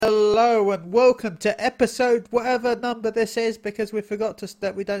Hello and welcome to episode whatever number this is, because we forgot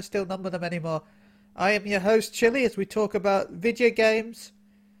that we don't still number them anymore. I am your host Chili as we talk about video games,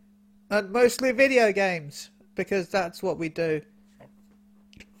 and mostly video games, because that's what we do.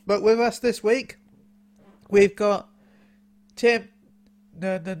 But with us this week, we've got Tim.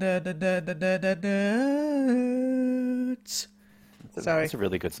 Nerds. Sorry. That's a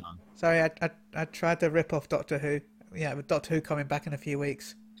really good song. Sorry, I tried to rip off Doctor Who. Yeah, with Doctor Who coming back in a few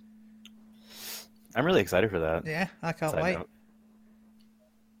weeks. I'm really excited for that. Yeah, I can't wait.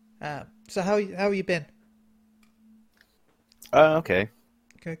 Note. So how you been? Okay.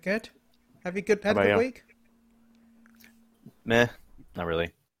 Good. Have you had a about good you? week? Meh, not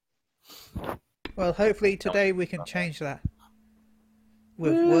really. Well, hopefully today we can change that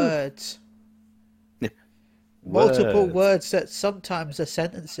with words. Multiple words that sometimes are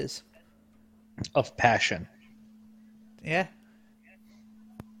sentences. Of passion. Yeah.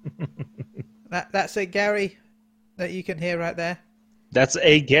 That's a Gary that you can hear right there. That's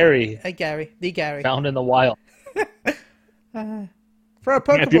a Gary. Hey Gary, the Gary. Found in the wild. For a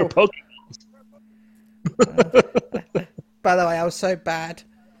Have your Pokeball. By the way, I was so bad.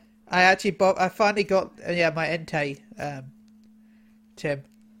 I finally got my Entei, Tim.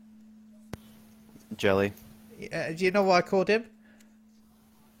 Jelly. Do you know what I called him?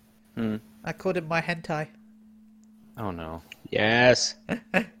 Hmm. I called him my hentai. Oh no. Yes.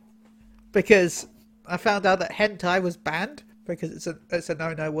 Because I found out that hentai was banned because it's a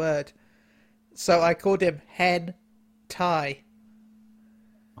no word. So I called him hen tie.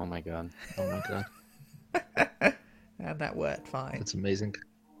 Oh my god. Oh my god. And that worked fine. That's amazing.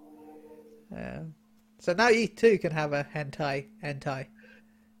 So now you too can have a hentai.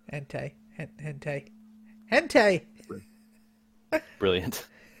 Brilliant.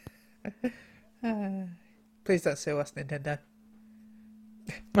 Please don't sue us, Nintendo.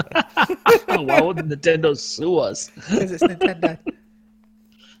 Why would Nintendo sue us? Because it's Nintendo.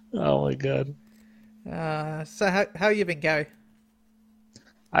 Oh my god. So how you been, Gary?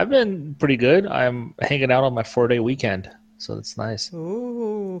 I've been pretty good. I'm hanging out on my 4-day weekend, so that's nice.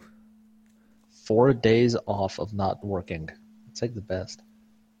 Ooh. 4 days off of not working. It's like the best.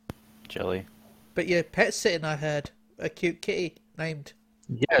 Jelly. But your pet's sitting, I heard. A cute kitty named...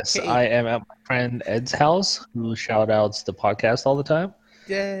 Yes, Kitty. I am at my friend Ed's house, who shout outs the podcast all the time.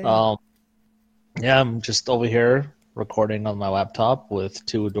 Yay. Yeah, I'm just over here recording on my laptop with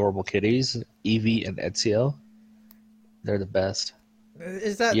two adorable kitties, Evie and Ezio. They're the best.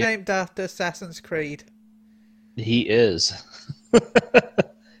 Is that Yeah. named after Assassin's Creed? He is.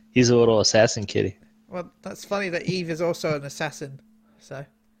 He's a little assassin kitty. Well, that's funny that Eve is also an assassin. So,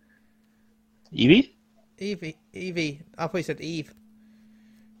 Evie? Evie. I thought you said Eve.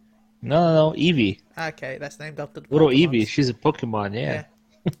 No, Evie. Okay, that's named after the Little Pokemons. Evie. She's a Pokemon, yeah.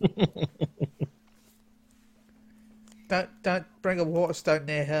 Don't bring a water stone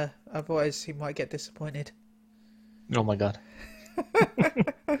near her, otherwise he might get disappointed. Oh my god.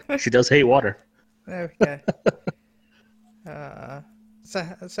 She does hate water. There we go. So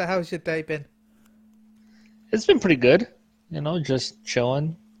how's your day been? It's been pretty good. You know, just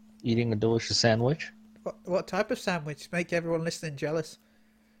chilling, eating a delicious sandwich. What type of sandwich? Make everyone listening jealous.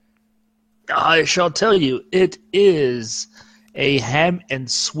 I shall tell you, it is a ham and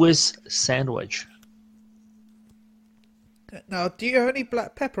Swiss sandwich. Now, do you have any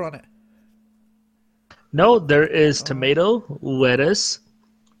black pepper on it? No, there is tomato, lettuce,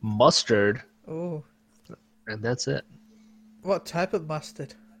 mustard, Oh, and that's it. what type of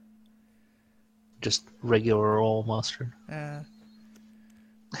mustard? Just regular old mustard. I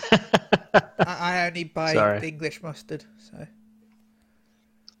only buy Sorry. the English mustard, so...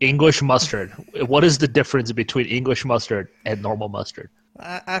 English mustard. What is the difference between English mustard and normal mustard?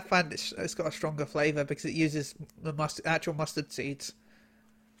 I find it's got a stronger flavour because it uses the actual mustard seeds.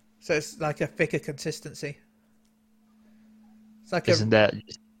 So it's like a thicker consistency. It's like Isn't that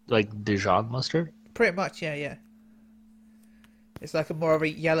like Dijon mustard? pretty much, yeah. It's like a more of a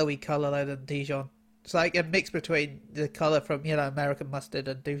yellowy colour than Dijon. It's like a mix between the colour from, American mustard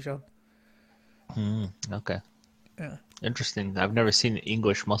and Dijon. Okay. Yeah. Interesting. I've never seen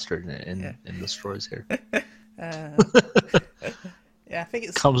English mustard in the stores here. Yeah, I think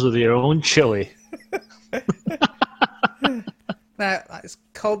it's... Comes with your own chili. No, it's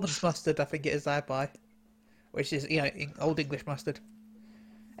Coleman's mustard, I think it is, I buy. Which is, Old English mustard.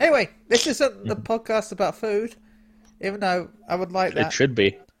 Anyway, this isn't the podcast about food, even though I would like that. It should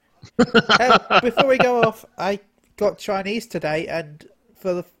be. Before we go off, I got Chinese today, and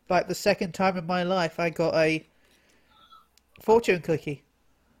for the second time in my life, I got a fortune cookie.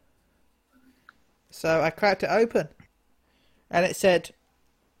 So I cracked it open, and it said,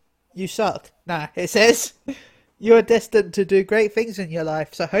 You suck. Nah, it says you're destined to do great things in your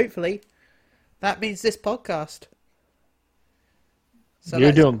life. So hopefully that means this podcast. So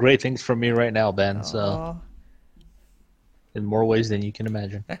You're doing great things for me right now, Ben. So Aw. in more ways than you can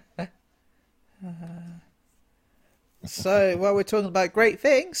imagine. So while we're talking about great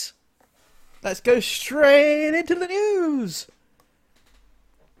things, let's go straight into the news.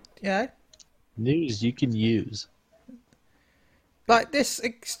 Yeah. News you can use. Like this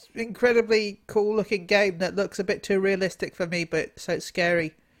incredibly cool looking game that looks a bit too realistic for me, but so it's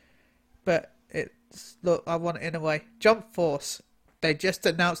scary. But it's, look, I want it in a way. Jump Force. They just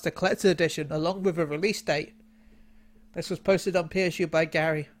announced a collector's edition along with a release date. This was posted on PSU by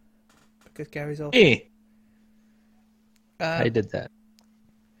Gary. Because Gary's awesome. Hey, I did that.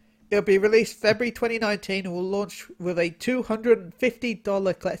 It'll be released February 2019 and will launch with a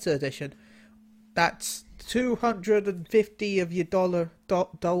 $250 collector edition. That's 250 of your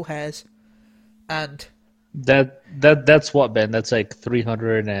doll hairs. And That's what, Ben? That's like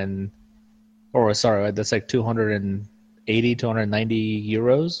 300 and... Or, sorry, that's like 280, 290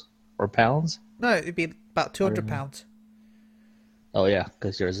 euros or pounds? no, it'd be about £200. Oh, yeah,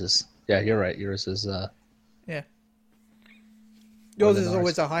 because yours is... Yeah, you're right. Yours is... Yeah. Yours than is ours.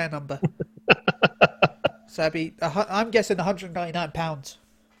 always a higher number. So it'd be, I'm guessing £199.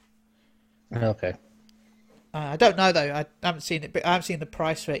 Okay. I don't know though. I haven't seen it, but I haven't seen the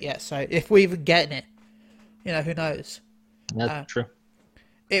price for it yet. So if we're even getting it, who knows? That's true.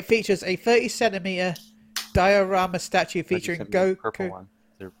 It features a 30cm diorama statue featuring Purple Goku, one.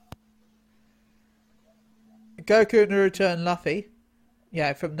 They're- Naruto, and Luffy.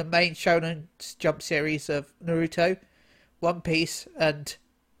 Yeah, from the main Shonen Jump series of Naruto, One Piece, and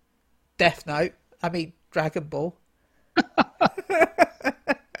Death Note. I mean, Dragon Ball.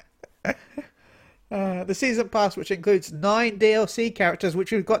 The season pass, which includes 9 DLC characters,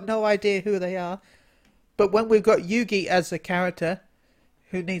 which we've got no idea who they are. But when we've got Yugi as a character,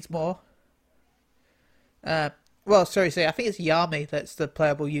 who needs more? I think it's Yami that's the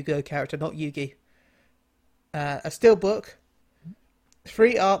playable Yu-Gi-Oh character, not Yugi. A steelbook,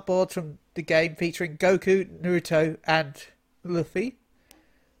 3 artboards from the game featuring Goku, Naruto, and Luffy.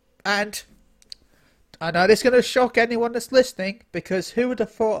 And I know this is going to shock anyone that's listening, because who would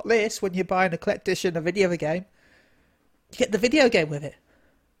have thought this when you're buying a collector's edition of a video game? You get the video game with it.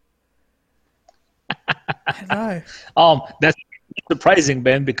 I know. That's surprising,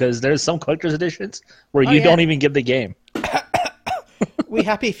 Ben, because there's some collector's editions where Oh, you yeah. don't even get the game. We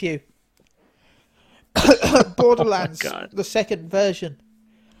happy few. Borderlands, Oh, God. the second version.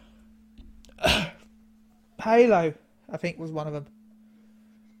 Halo, I think, was one of them.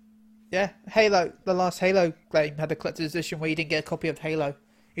 Yeah, Halo, the last Halo game had a collector's edition where you didn't get a copy of Halo.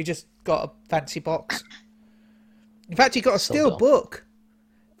 You just got a fancy box. In fact, you got a So steel dumb. book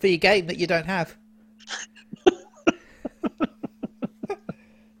for your game that you don't have.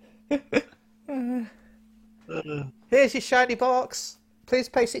 Here's your shiny box. Please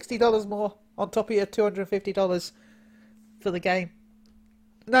pay $60 more on top of your $250 for the game.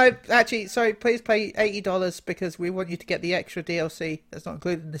 No, actually, sorry, please pay $80 because we want you to get the extra DLC that's not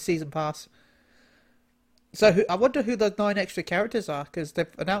included in the season pass. So I wonder who those 9 extra characters are, because they've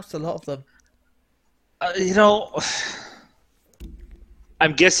announced a lot of them.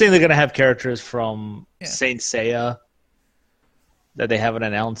 I'm guessing they're going to have characters from Yeah. Saint Seiya that they haven't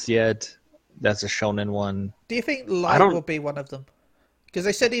announced yet. That's a shonen one. Do you think Light don't- will be one of them? Because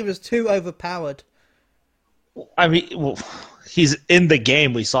they said he was too overpowered. I mean, well, he's in the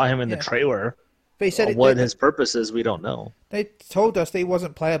game. We saw him in the Yeah. trailer. But he said What his purpose is, we don't know. they told us that he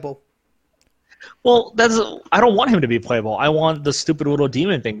wasn't playable. Well, I don't want him to be playable. I want the stupid little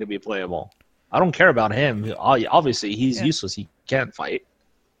demon thing to be playable. I don't care about him. Obviously, he's Yeah. useless. He can't fight.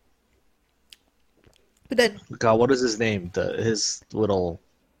 But then God, what is his name? His little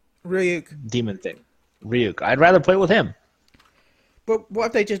Ryuk. demon thing. Ryuk. I'd rather play with him. But what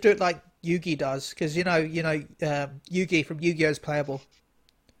if they just do it like Yugi does? Because Yugi from Yu-Gi-Oh is playable.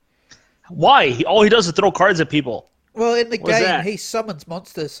 Why? All he does is throw cards at people. Well, in the What's game, that? he summons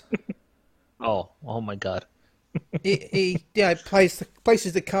monsters. Oh my God. he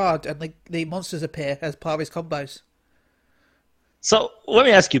places the card, and the monsters appear as part of his combos. So let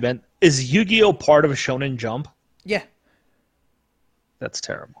me ask you, Ben. Is Yu-Gi-Oh part of Shonen Jump? Yeah, That's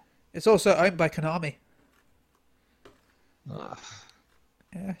terrible. it's also owned by Konami. Ugh.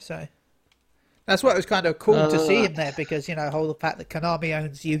 Yeah, so that's why it was kind of cool to see him there, because the fact that Konami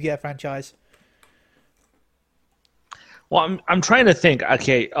owns Yu-Gi-Oh franchise. Well, I'm trying to think.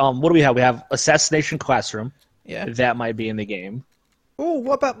 Okay, what do we have? We have Assassination Classroom. Yeah. That might be in the game. Oh,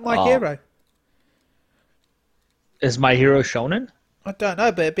 what about My Hero? Is My Hero Shonen? I don't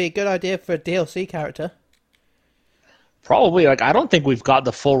know, but it'd be a good idea for a DLC character. Probably, like, I don't think we've got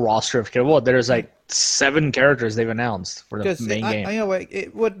the full roster of characters. Well, there's like 7 characters they've announced for the Because main game. you know,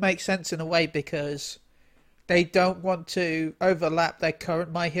 it would make sense in a way because they don't want to overlap their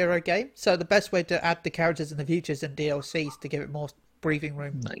current My Hero game. So the best way to add the characters in the future is in DLCs to give it more breathing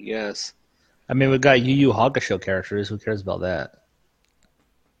room. I guess. I mean, we've got Yu Yu Hakusho characters. Who cares about that?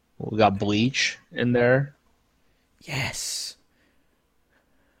 We got Bleach in there. Yes.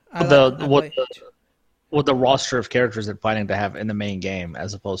 What the roster of characters they're planning to have in the main game,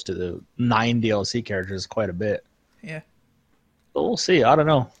 as opposed to the 9 DLC characters, is quite a bit. Yeah. But we'll see. I don't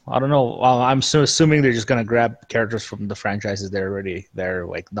know. I'm assuming they're just gonna grab characters from the franchises that are already there,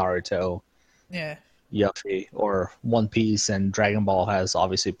 like Naruto, Yeah. Yuffie, or One Piece, and Dragon Ball has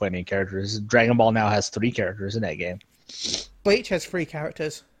obviously plenty of characters. Dragon Ball now has 3 characters in that game. Bleach has 3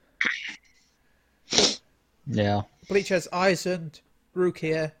 characters. Yeah. Bleach has Aizen,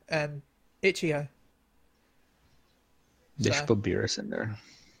 Rukia, and Ichigo. They So- should put Beerus in there.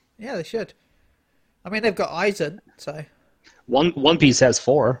 Yeah, they should. I mean, they've got Aizen, so... One Piece has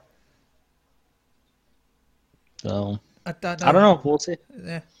 4. So I don't know. I don't know. We'll see.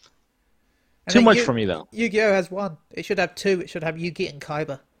 Yeah. And Too then much for me though. Yu-Gi-Oh has 1. It should have 2. It should have Yugi and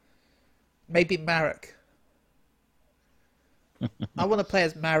Kaiba. Maybe Marek. I want to play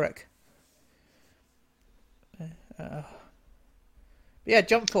as Marek. Yeah,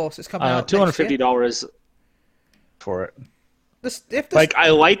 Jump Force is coming out $250 for it. If this, Like I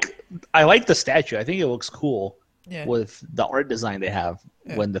like the statue. I think it looks cool yeah, with the art design they have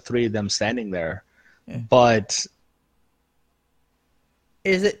when the 3 of them standing there. Yeah. But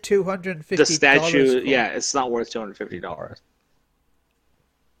is it $250? the statue, for? yeah, it's not worth $250. What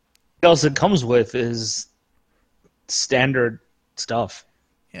else it comes with is standard stuff.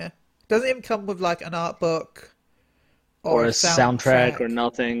 Yeah. Doesn't even come with like an art book Or a soundtrack or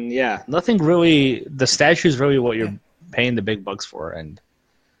nothing. Yeah, nothing really. The statue is really what you're paying the big bucks for, and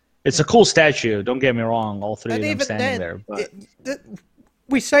it's a cool statue. Don't get me wrong, all 3 And of them even standing then, there. But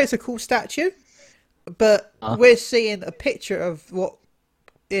we say it's a cool statue, but we're seeing a picture of what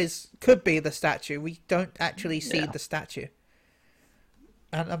could be the statue. We don't actually see the statue.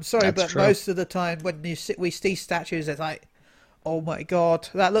 And I'm sorry, That's but true. most of the time when we see statues, it's like, oh my god,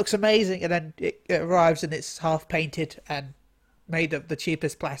 that looks amazing, and then it arrives and it's half painted and made of the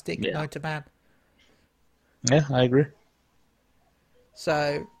cheapest plastic known to man. yeah, I agree.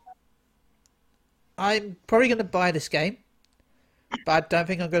 So I'm probably going to buy this game, but I don't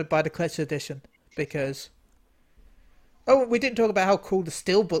think I'm going to buy the collector's edition because... Oh, we didn't talk about how cool the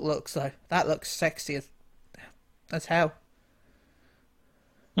steelbook looks, though. That looks sexy as hell.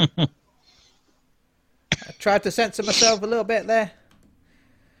 I tried to censor myself a little bit there.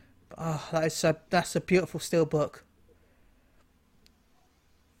 But, oh, that's a beautiful steelbook.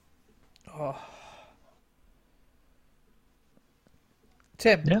 Oh.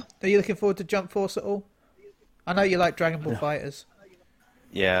 Tim, Yeah. are you looking forward to Jump Force at all? I know you like Dragon Ball Fighters.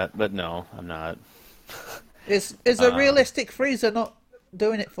 Yeah, but no, I'm not. Is a realistic Frieza not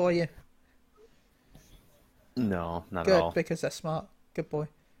doing it for you? No, not at Good, all. because they're smart. Good boy.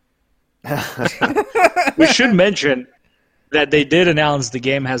 We should mention that they did announce the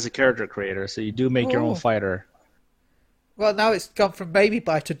game has a character creator, so you do make your Oh. own fighter. Well, now it's gone from Baby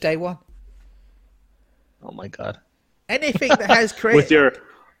Bye to day one. Oh my god! Anything that has created... With your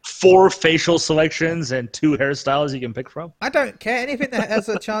 4 facial selections and 2 hairstyles you can pick from. I don't care. Anything that has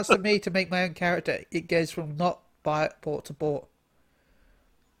a chance for me to make my own character, it goes from not bought to bought.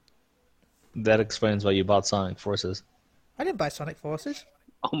 That explains why you bought Sonic Forces. I didn't buy Sonic Forces.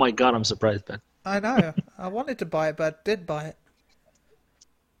 Oh my god, I'm surprised, Ben. I know. I wanted to buy it, but I did buy it.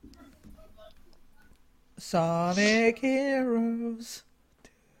 Sonic Heroes.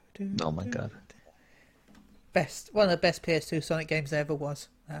 Oh my god. One of the best PS2 Sonic games there ever was.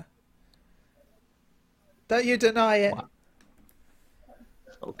 Yeah. Don't you deny it. Wow.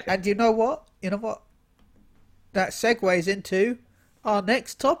 Okay. And you know what? That segues into our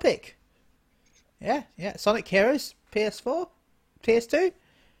next topic. Yeah. Sonic Heroes, PS4, PS2.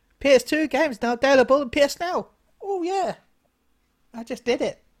 PS2 games now available in PS Now. Oh, yeah. I just did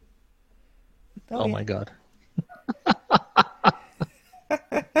it. Oh yeah. my god.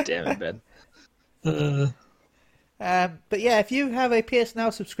 Damn it, Ben. But yeah, if you have a PS Now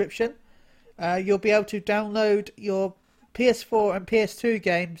subscription, you'll be able to download your PS4 and PS2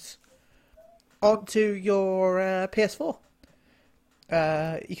 games onto your PS4.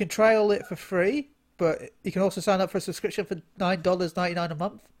 You can trial it for free, but you can also sign up for a subscription for $9.99 a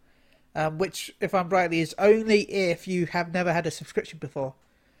month, which, if I'm right, is only if you have never had a subscription before.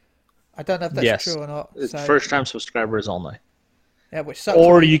 I don't know if that's Yes. true or not. It's So, first time subscribers only. Yeah, which sucks.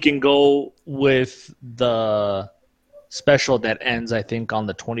 Or you can go with the special that ends, I think, on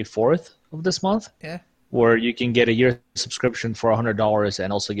the 24th of this month. Yeah. Where you can get a year subscription for $100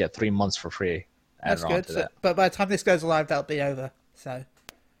 and also get 3 months for free. That's good. But by the time this goes live, that'll be over. So.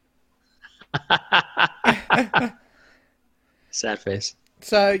 Sad face.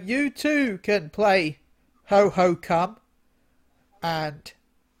 So you too can play Ho Ho Come and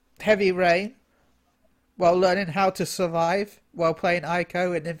Heavy Rain while learning how to survive while playing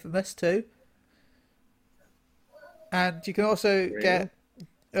Ico and Infamous 2. And you can also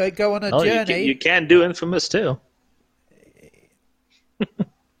go on a journey. You can do Infamous too.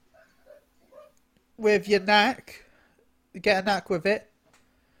 With your knack. Get a knack with it.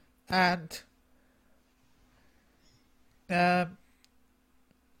 And I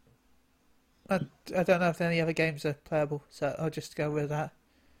don't know if any other games are playable, so I'll just go with that.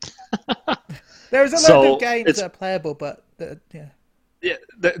 There's a lot of games that are playable, but yeah. Yeah,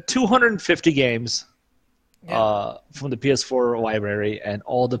 the 250 games from the PS4 library and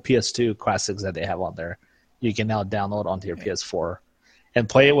all the PS2 classics that they have on there, you can now download onto your PS4 and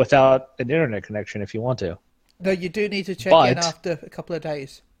play it without an internet connection if you want to. No, you do need to check in after a couple of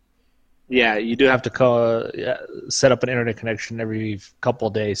days. Yeah, you do have to set up an internet connection every couple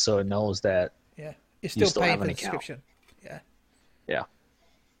of days so it knows that you're still paying for the subscription. Yeah.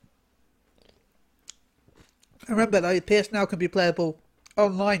 Remember, though, PS Now can be playable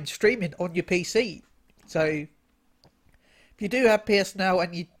online streaming on your PC. So, if you do have PS Now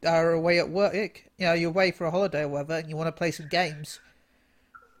and you are away at work, you're away for a holiday or whatever, and you want to play some games,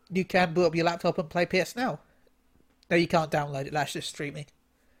 you can boot up your laptop and play PS Now. No, you can't download it. That's just streaming.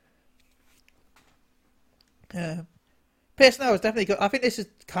 PS Now is definitely good. I think this is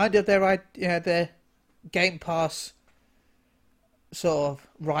kind of their Game Pass sort of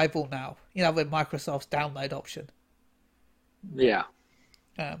rival now. With Microsoft's download option. Yeah.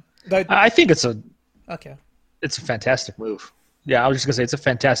 I think it's a fantastic move. Yeah, I was just gonna say it's a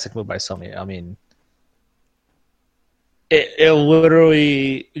fantastic move by Sony. I mean, it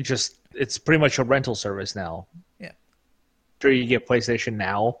literally it's pretty much a rental service now. Yeah. Sure, you get PlayStation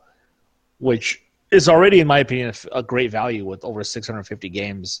Now, which is already, in my opinion, a great value with over 650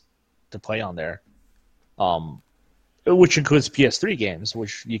 games to play on there. Which includes PS3 games,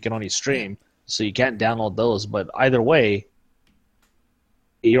 which you can only stream, so you can't download those. But either way,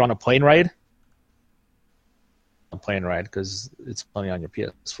 you're on a plane ride. A plane ride because it's only on your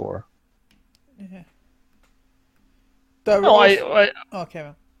PS4. Yeah. Okay,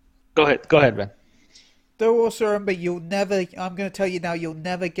 man. Go ahead, Ben. Though also remember, I'm going to tell you now, you'll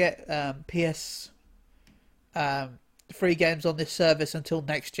never get PS free games on this service until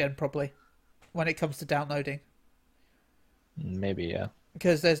next gen, probably, when it comes to downloading. Maybe, yeah.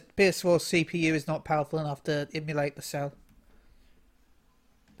 Because PS4 CPU is not powerful enough to emulate the Cell.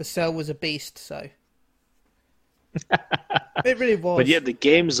 The Cell was a beast, so it really was. But yet the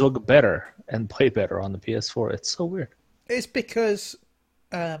games look better and play better on the PS4. It's so weird. It's because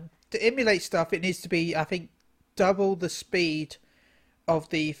to emulate stuff, it needs to be, I think, double the speed of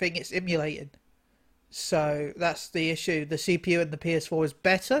the thing it's emulating. So that's the issue. The CPU in the PS4 is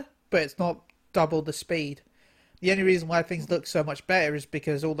better, but it's not double the speed. The only reason why things look so much better is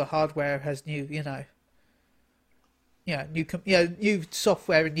because all the hardware has new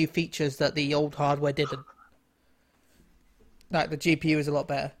software and new features that the old hardware didn't. Like the GPU is a lot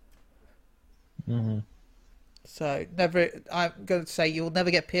better. Mm-hmm. So I'm going to say you'll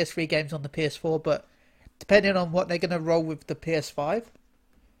never get PS3 games on the PS4, but depending on what they're going to roll with the PS5,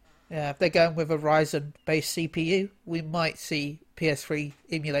 if they're going with a Ryzen-based CPU, we might see PS3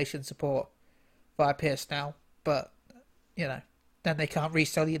 emulation support via PS Now. But, then they can't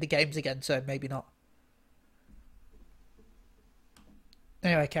resell you the games again, so maybe not.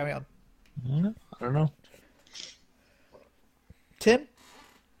 Anyway, carry on. I don't know. Tim?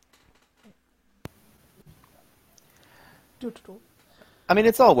 I mean,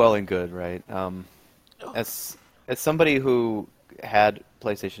 it's all well and good, right? As somebody who had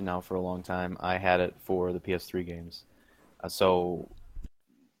PlayStation Now for a long time, I had it for the PS3 games. So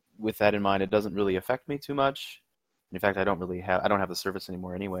with that in mind, it doesn't really affect me too much. In fact, I don't have the service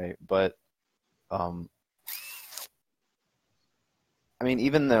anymore anyway. But I mean,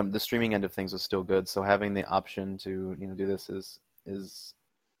 even the streaming end of things was still good. So having the option to do this is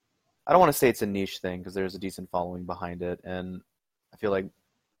I don't want to say it's a niche thing because there's a decent following behind it, and I feel like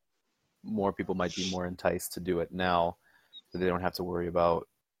more people might be more enticed to do it now, so they don't have to worry about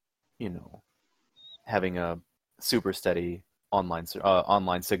having a super steady online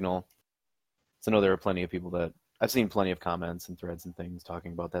signal. So I know there are plenty of people that I've seen plenty of comments and threads and things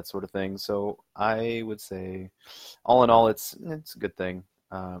talking about that sort of thing. So I would say, all in all, it's a good thing.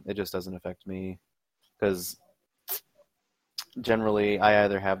 It just doesn't affect me because generally I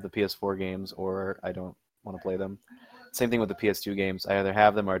either have the PS4 games or I don't want to play them. Same thing with the PS2 games. I either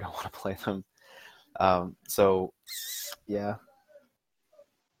have them or I don't want to play them. So yeah.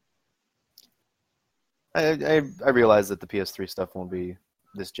 I realize that the PS3 stuff won't be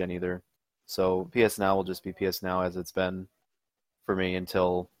this gen either. So PS Now will just be PS Now as it's been for me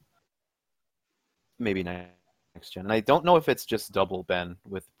until maybe next gen. And I don't know if it's just double Ben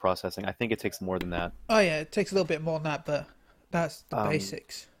with processing. I think it takes more than that. Oh yeah, it takes a little bit more than that, but that's the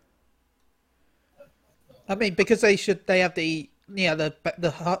basics. I mean, because they have the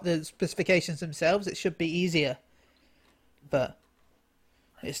the specifications themselves. It should be easier, but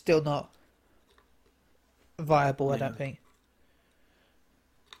it's still not viable. I don't think.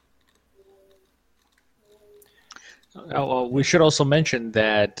 We should also mention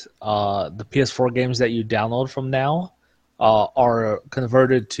that the PS4 games that you download from now are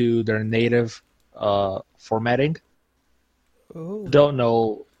converted to their native formatting. Ooh. Don't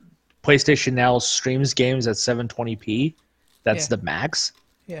know. PlayStation Now streams games at 720p. That's the max.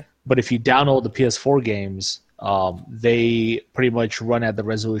 Yeah. But if you download the PS4 games, they pretty much run at the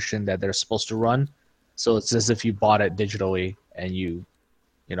resolution that they're supposed to run. So it's as if you bought it digitally and you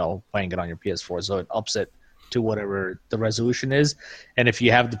playing it on your PS4. So it ups it to whatever the resolution is. And if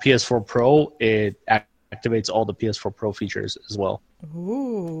you have the PS4 Pro, it activates all the PS4 Pro features as well.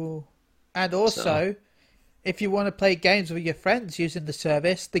 Ooh. And also, if you want to play games with your friends using the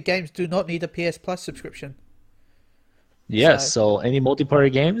service, the games do not need a PS Plus subscription. Yes, so any multiplayer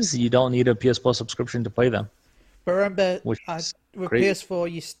games, you don't need a PS Plus subscription to play them. But remember, with great.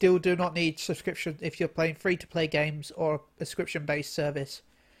 PS4, you still do not need subscription if you're playing free-to-play games or a subscription-based service.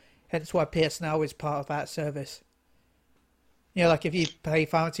 Hence why PS Now is part of that service. You know, like if you play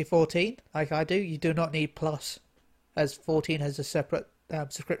Final Fantasy 14, like I do, you do not need Plus, as 14 has a separate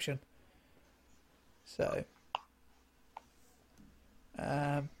subscription. So,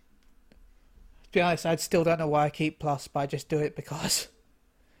 to be honest, I still don't know why I keep Plus, but I just do it because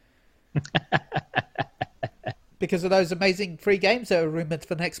because of those amazing free games that are rumored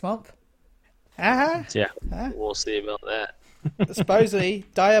for next month. Yeah, we'll see about that. Supposedly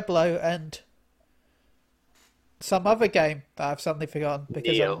Diablo and some other game that I've suddenly forgotten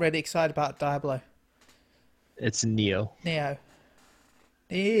because Neo. I'm really excited about Diablo. It's Neo. Neo.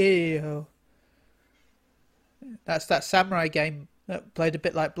 That's that samurai game that played a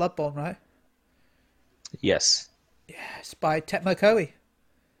bit like Bloodborne, right? Yes. Yes, by Tecmo Koei.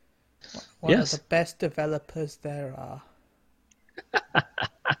 One Yes. of the best developers there are.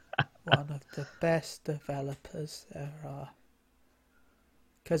 One of the best developers there are.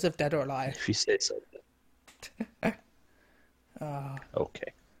 Because of Dead or Alive. If you say so.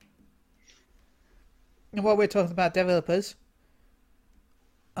 Okay. And while we're talking about developers,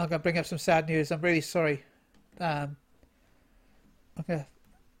 I'm going to bring up some sad news. I'm really sorry. I'm going to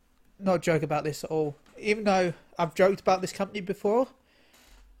not joke about this at all. Even though I've joked about this company before,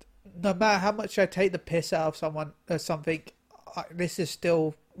 no matter how much I take the piss out of someone or something, this is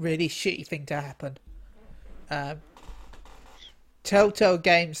still really shitty thing to happen. Telltale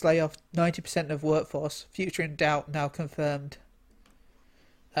Games lay off 90% of workforce. Future in doubt now confirmed.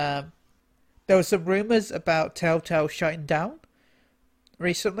 There were some rumours about Telltale shutting down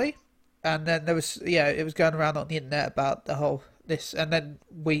recently, and then there was it was going around on the internet about the whole this, and then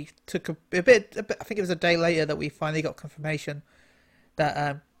we took a bit. I think it was a day later that we finally got confirmation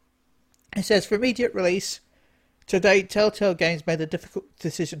that it says for immediate release. Today, Telltale Games made a difficult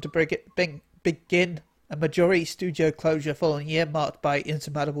decision to begin a majority studio closure following a year marked by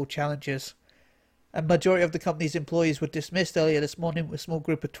insurmountable challenges. A majority of the company's employees were dismissed earlier this morning, with a small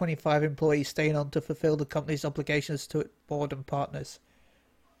group of 25 employees staying on to fulfill the company's obligations to its board and partners.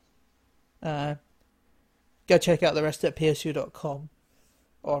 Go check out the rest at PSU.com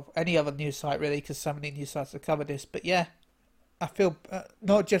or any other news site, really, because so many news sites have covered this. But yeah, I feel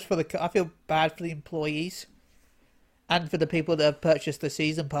not just for I feel bad for the employees and for the people that have purchased the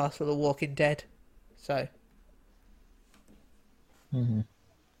season pass for The Walking Dead. So. Mm-hmm.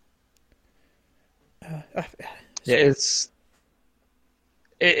 Yeah,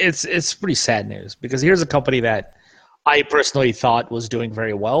 it's pretty sad news because here's a company that I personally thought was doing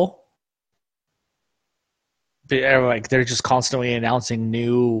very well. Like they're just constantly announcing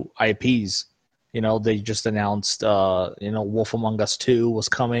new IPs. You know, they just announced Wolf Among Us 2 was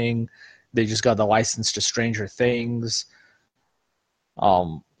coming. They just got the license to Stranger Things.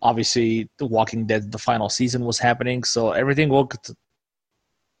 Obviously, The Walking Dead, the final season was happening, so everything looked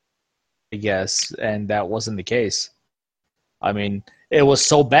I guess, and that wasn't the case. I mean, it was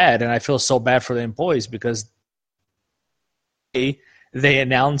so bad, and I feel so bad for the employees because they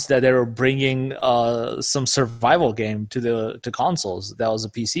announced that they were bringing some survival game to consoles. That was a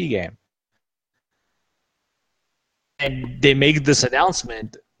PC game, and they make this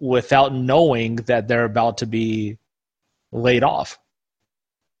announcement without knowing that they're about to be laid off.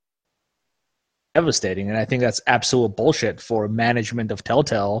 Devastating, and I think that's absolute bullshit for management of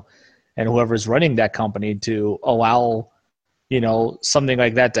Telltale and whoever's running that company to allow, something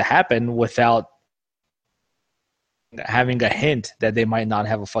like that to happen without having a hint that they might not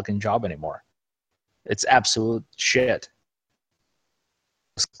have a fucking job anymore. It's absolute shit.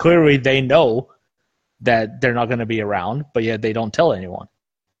 Clearly, they know that they're not going to be around, but yet they don't tell anyone.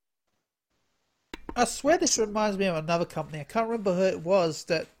 I swear this reminds me of another company. I can't remember who it was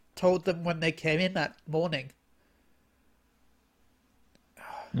that told them when they came in that morning.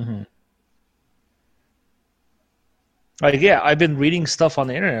 Mm-hmm. Like, yeah, I've been reading stuff on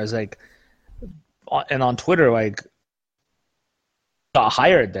the internet. It's like, and on Twitter, like, got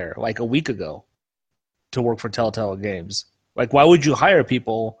hired there like a week ago to work for Telltale Games. Like, why would you hire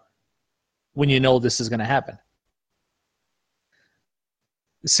people when you know this is going to happen?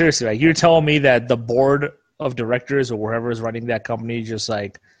 Seriously, like, you're telling me that the board of directors or whoever is running that company just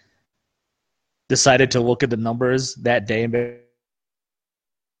like decided to look at the numbers that day and be...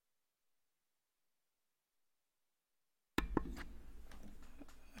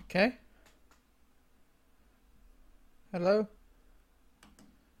 Okay. Hello?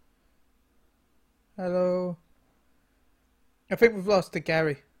 Hello? I think we've lost to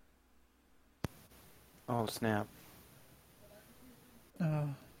Gary. Oh, snap. Oh.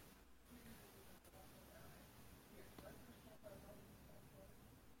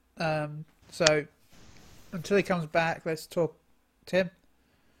 So, until he comes back, let's talk. Tim?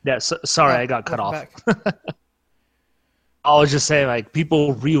 Yeah, sorry, I got cut off. Back. I was just saying, like,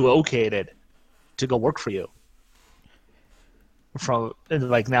 people relocated to go work for you.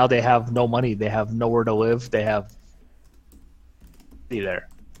 Like, now they have no money, they have nowhere to live, they have be there.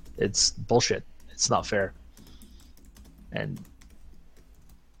 It's bullshit. It's not fair. And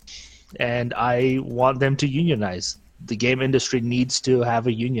I want them to unionize. The game industry needs to have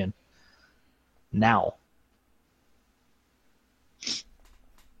a union now.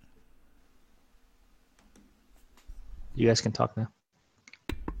 You guys can talk now.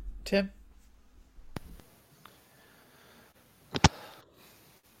 Tim?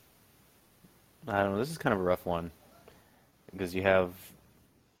 I don't know. This is kind of a rough one because you have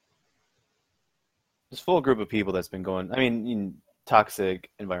this full group of people that's been going. I mean, toxic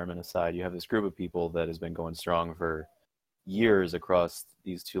environment aside, you have this group of people that has been going strong for years across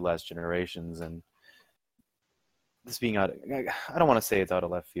these two last generations, and this being out. I don't want to say it's out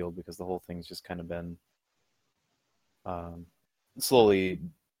of left field because the whole thing's just kind of been slowly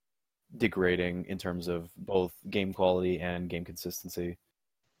degrading in terms of both game quality and game consistency.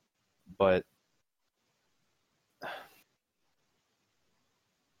 But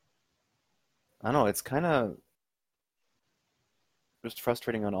I don't know, it's kind of just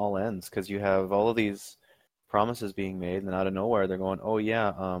frustrating on all ends because you have all of these promises being made, and out of nowhere they're going, oh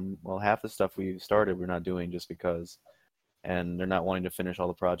yeah, well, half the stuff we've started we're not doing just because. And they're not wanting to finish all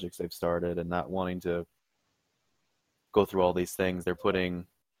the projects they've started and not wanting to go through all these things. They're putting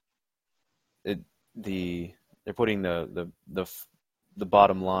the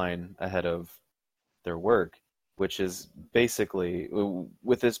bottom line ahead of their work, which is basically,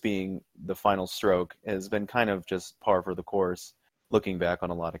 with this being the final stroke, has been kind of just par for the course looking back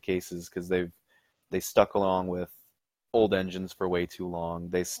on a lot of cases, because they stuck along with old engines for way too long.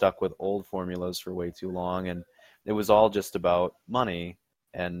 They stuck with old formulas for way too long, and it was all just about money.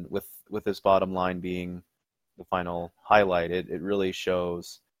 And with this bottom line being the final highlight, it really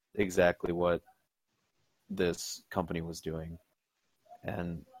shows exactly what this company was doing.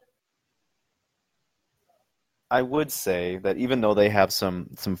 And I would say that even though they have some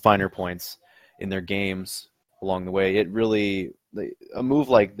finer points in their games along the way, a move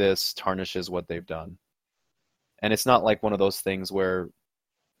like this tarnishes what they've done. And it's not like one of those things where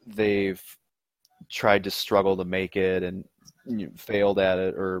they've tried to struggle to make it and failed at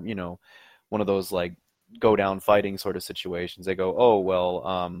it, or one of those like go down fighting sort of situations. They go, oh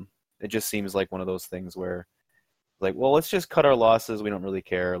well, it just seems like one of those things where, like, well, let's just cut our losses. We don't really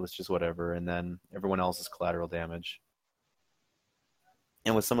care. Let's just whatever. And then everyone else is collateral damage.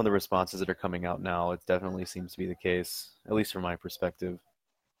 And with some of the responses that are coming out now, it definitely seems to be the case, at least from my perspective.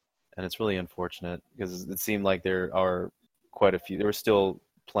 And it's really unfortunate because it seemed like there were still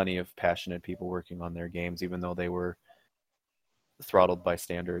plenty of passionate people working on their games, even though they were throttled by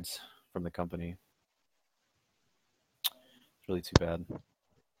standards. from the company. It's really too bad.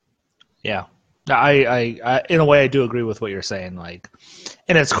 Yeah. I in a way I do agree with what you're saying. Like,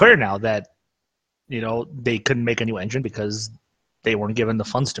 and it's clear now that they couldn't make a new engine because they weren't given the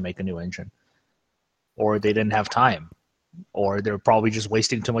funds to make a new engine, or they didn't have time, or they're probably just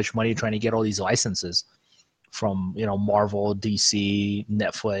wasting too much money trying to get all these licenses from Marvel, DC,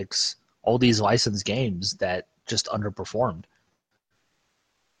 Netflix, all these licensed games that just underperformed,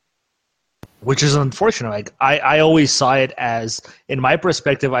 which is unfortunate. Like I always saw it as, in my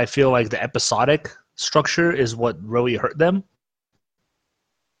perspective, I feel like the episodic structure is what really hurt them.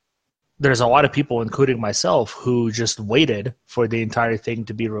 There's a lot of people, including myself, who just waited for the entire thing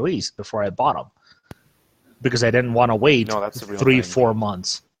to be released before I bought them because I didn't want to wait 3-4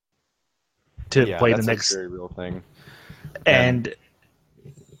 months to play the next. That's a very real thing. And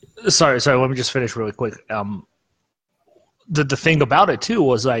sorry, let me just finish really quick. The thing about it too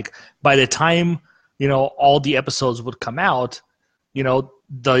was, like, by the time all the episodes would come out,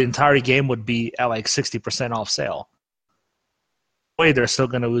 the entire game would be at like 60% off sale. Way they're still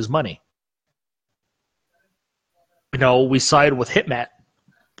going to lose money. We saw it with Hitman.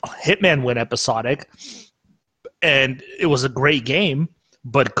 Hitman went episodic, and it was a great game,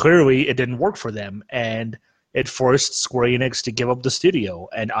 but clearly it didn't work for them, and it forced Square Enix to give up the studio,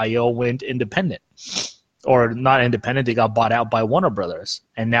 and IO went independent. Or not independent, they got bought out by Warner Brothers.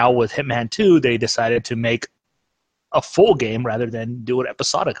 And now with Hitman 2, they decided to make a full game rather than do it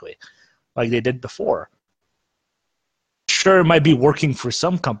episodically like they did before. Sure, it might be working for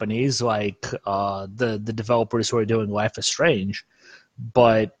some companies like the developers who are doing Life is Strange,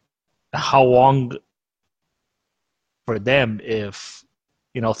 but how long for them if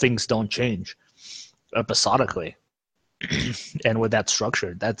things don't change episodically? And with that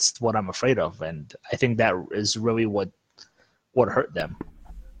structure, that's what I'm afraid of, and I think that is really what hurt them.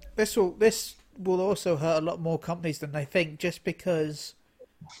 This will also hurt a lot more companies than they think, just because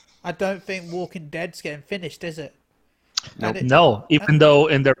I don't think Walking Dead's getting finished, is it? Nope. No, even though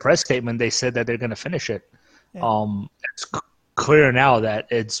in their press statement they said that they're going to finish it. Yeah. It's clear now that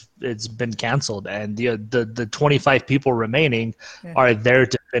it's been canceled, and the 25 people remaining are there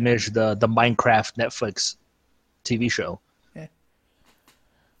to finish the Minecraft Netflix TV show. Yeah,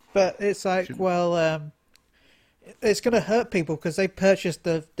 but it's like, it's going to hurt people because they purchased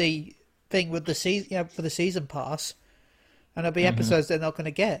the thing with the season, for the season pass, and there'll be episodes they're not going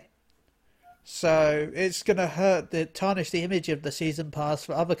to get. So it's going to tarnish the image of the season pass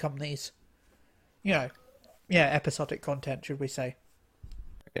for other companies. Episodic content, should we say?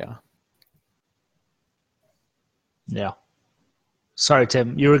 Yeah. Yeah. Sorry,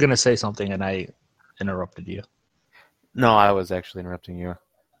 Tim, you were going to say something and I interrupted you. No, I was actually interrupting you.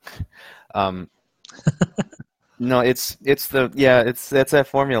 No, it's that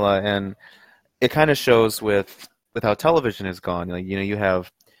formula, and it kind of shows with how television has gone. Like, you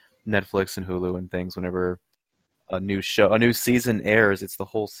have Netflix and Hulu and things. Whenever a new season airs, it's the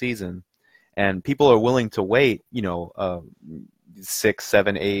whole season, and people are willing to wait 6,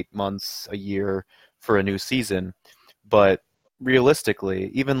 7, 8 months, a year for a new season. But realistically,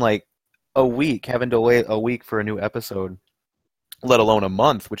 even like a week, having to wait a week for a new episode, let alone a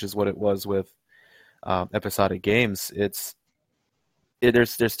month, which is what it was with episodic games,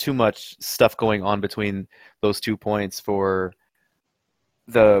 there's too much stuff going on between those 2 points for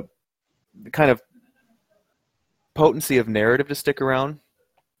the kind of potency of narrative to stick around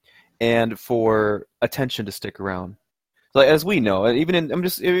and for attention to stick around. Like, as we know, even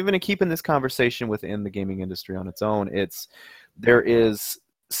in keeping this conversation within the gaming industry on its own, there is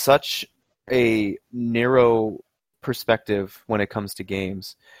such a narrow perspective when it comes to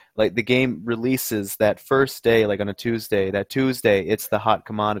games. Like, the game releases that first day, like on a Tuesday. That Tuesday, it's the hot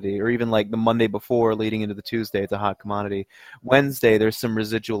commodity. Or even like the Monday before, leading into the Tuesday, it's a hot commodity. Wednesday, there's some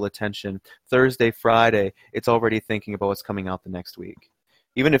residual attention. Thursday, Friday, it's already thinking about what's coming out the next week.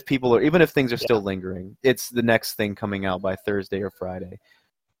 Even if things are still lingering, it's the next thing coming out by Thursday or Friday.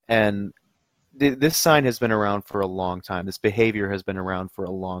 And this sign has been around for a long time. This behavior has been around for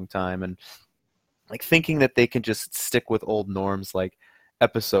a long time. And like, thinking that they can just stick with old norms like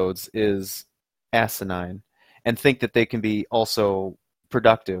episodes is asinine, and think that they can be also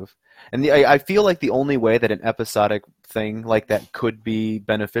productive. And I feel like the only way that an episodic thing like that could be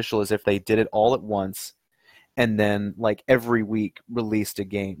beneficial is if they did it all at once, and then like every week released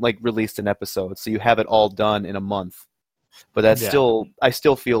an episode, so you have it all done in a month. But I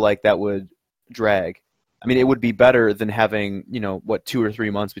still feel like that would drag. I mean, it would be better than having 2 or 3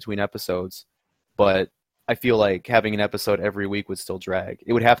 months between episodes, but I feel like having an episode every week would still drag.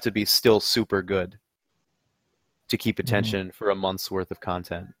 It would have to be still super good to keep attention for a month's worth of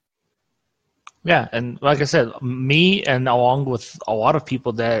content. Yeah, and like I said, me and along with a lot of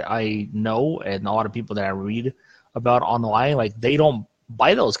people that I know and a lot of people that I read about online, like they don't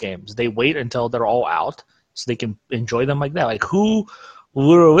buy those games. They wait until they're all out so they can enjoy them like that. Like who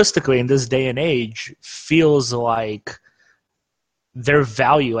realistically in this day and age feels like their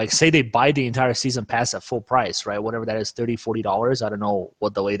value, like say they buy the entire season pass at full price, right? Whatever that is, $30, $40. I don't know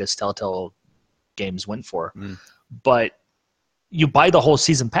what the latest Telltale games went for. But you buy the whole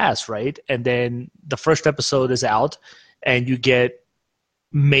season pass, right? And then the first episode is out and you get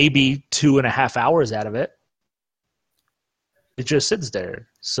maybe 2.5 hours out of it. It just sits there.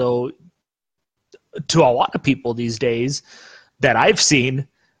 So to a lot of people these days that I've seen,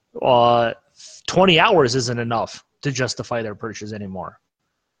 20 hours isn't enough to justify their purchase anymore,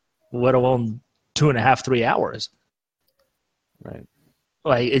 let alone 2.5, 3 hours. Right.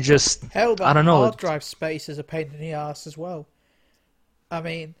 Like it just, Hell, the I don't know. hard drive space is a pain in the ass as well. I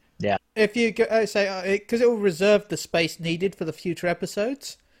mean, Yeah. if you go, say, because it will reserve the space needed for the future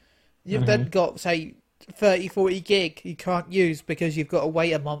episodes, you've then got, say, 30, 40 gig you can't use because you've got to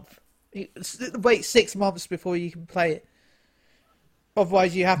wait a month. Wait 6 months before you can play it.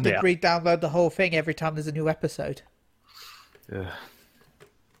 Otherwise, you have to re-download the whole thing every time there's a new episode. Yeah.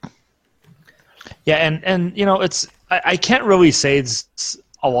 Yeah, and you know, it's I can't really say it's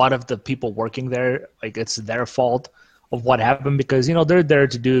a lot of the people working there, like it's their fault of what happened because, you know, they're there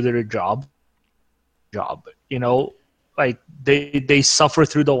to do their job. You know, like they suffer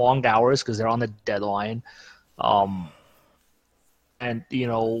through the long hours because they're on the deadline. And, you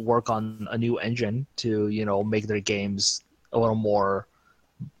know, work on a new engine to, you know, make their games a little more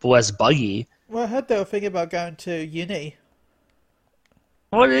less buggy. Well, I heard they were thinking about going to uni.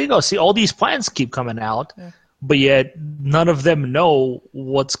 Well, there you go. See, all these plans keep coming out, but yet none of them know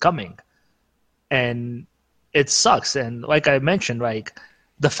what's coming. And it sucks. And like I mentioned, like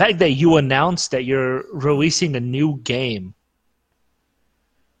the fact that you announced that you're releasing a new game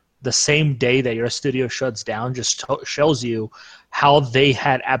the same day that your studio shuts down just shows you how they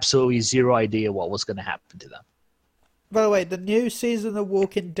had absolutely zero idea what was going to happen to them. By the way, the new season of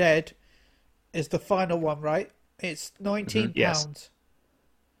Walking Dead is the final one, right? It's £19. Yes.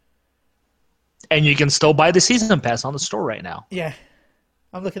 And you can still buy the season pass on the store right now. Yeah.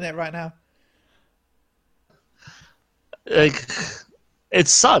 I'm looking at it right now. Like, it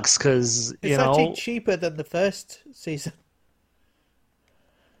sucks because, you know... It's actually cheaper than the first season.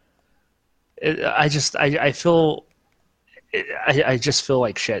 I just feel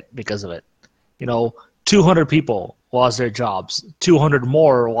like shit because of it. You know, 200 people lost their jobs. 200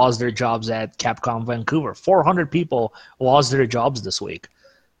 more lost their jobs at Capcom Vancouver. 400 people lost their jobs this week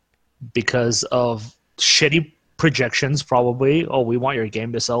because of shitty projections. Probably, oh, we want your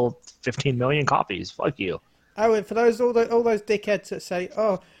game to sell 15 million copies. Fuck you. Oh, and for all those dickheads that say,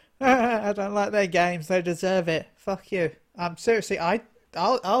 "Oh, I don't like their games. They deserve it." Fuck you. Seriously,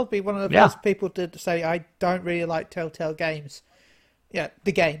 I'll be one of the first people to say I don't really like Telltale games. Yeah,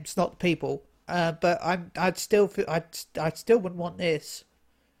 the games, not the people. But I still wouldn't want this.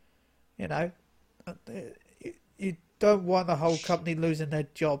 You know, you don't want the whole company losing their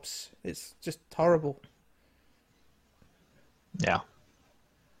jobs. It's just horrible. Yeah,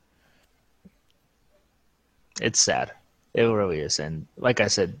 it's sad. It really is, and like I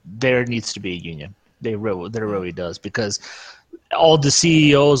said, there needs to be a union. There really does, because all the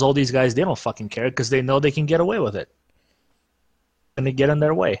CEOs, all these guys, they don't fucking care because they know they can get away with it, and they get in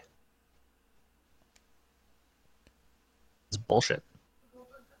their way. It's bullshit.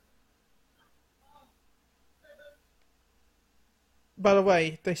 By the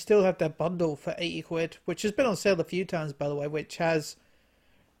way, they still have their bundle for 80 quid, which has been on sale a few times, by the way, which has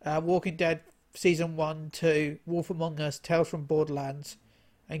Walking Dead Season 1, 2, Wolf Among Us, Tales from Borderlands,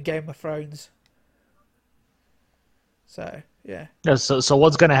 and Game of Thrones. So, yeah. So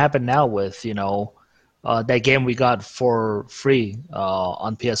what's going to happen now with, you know, that game we got for free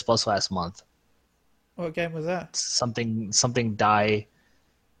on PS Plus last month? What game was that? Something die.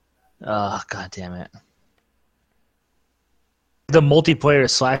 God damn it. The multiplayer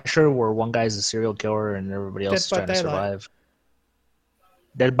slasher where one guy's a serial killer and everybody else is trying to survive.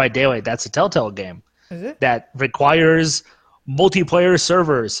 Dead by Daylight, that's a Telltale game. Is it? That requires multiplayer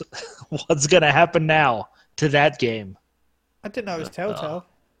servers. What's going to happen now to that game? I didn't know it was Telltale.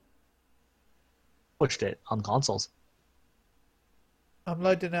 Pushed it on consoles. I'm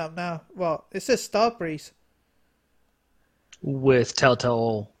loading it up now. Well, it says Starbreeze. With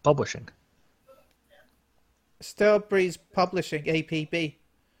Telltale Publishing. Starbreeze Publishing, APB.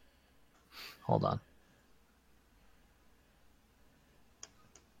 Hold on.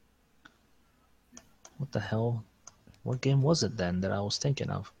 What the hell? What game was it then that I was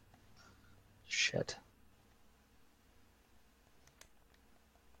thinking of? Shit.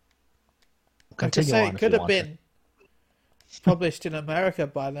 Like I Continue say, on it if could you have want been published in America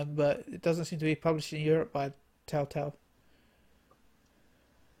by them, but it doesn't seem to be published in Europe by Telltale.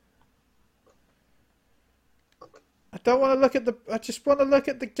 I don't want to look at the. I just want to look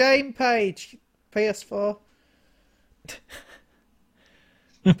at the game page. PS4.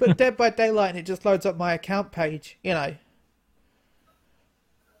 Put Dead by Daylight and it just loads up my account page. You know.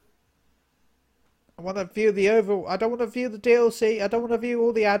 I want to view the overall. I don't want to view the DLC. I don't want to view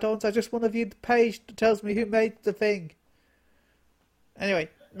all the add-ons. I just want to view the page that tells me who made the thing. Anyway,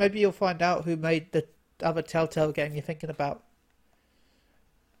 maybe you'll find out who made the other Telltale game you're thinking about.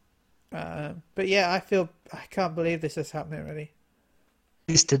 But yeah, I can't believe this is happening really.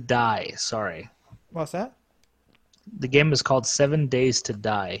 Days to Die. Sorry. What's that? The game is called 7 Days to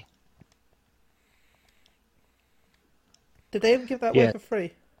Die. Did they even give that away for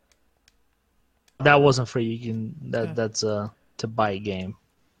free? That wasn't free. You can that's a to buy game.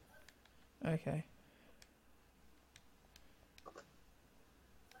 Okay.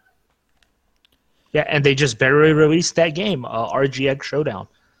 Yeah, and they just barely released that game, RGX Showdown.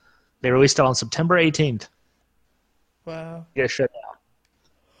 They released it on September 18th. Wow. Yeah, Showdown.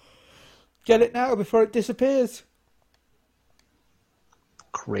 Get it now before it disappears.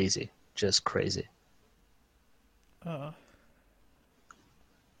 Crazy. Just crazy. You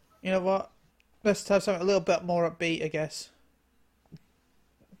know what? Let's have something a little bit more upbeat, I guess.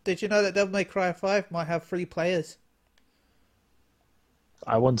 Did you know that Devil May Cry 5 might have 3 players?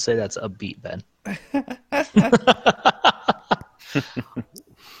 I wouldn't say that's upbeat, Ben.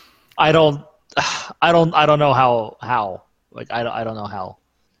 I don't know how. Like I don't know how.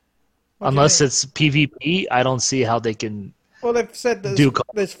 Unless it's PvP, I don't see how they can. Well, they've said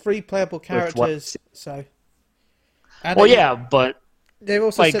there's 3 playable characters, so. And well, yeah, but they've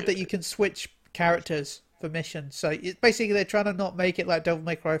also said that you can switch characters for missions. So basically, they're trying to not make it like Devil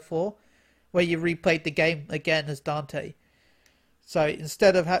May Cry 4, where you replayed the game again as Dante. So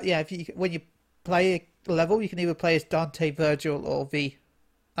instead of when you play a level, you can either play as Dante, Virgil, or V.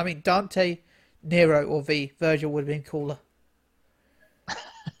 I mean, Dante, Nero, or V. Virgil would have been cooler.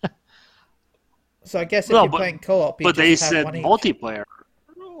 So I guess if you're playing co-op, you but just they have said one each. Multiplayer.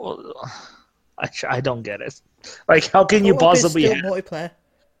 Well, I don't get it. Like, how can you possibly have multiplayer?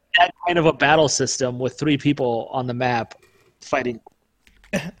 That kind of a battle system with 3 people on the map fighting?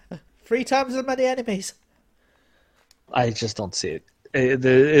 3 times as many enemies. I just don't see it.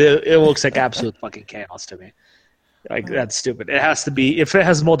 It looks like absolute fucking chaos to me. Like, that's stupid. It has to be, if it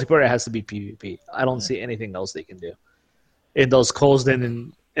has multiplayer, it has to be PvP. I don't see anything else they can do in those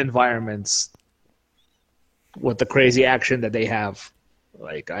closed-in environments with the crazy action that they have.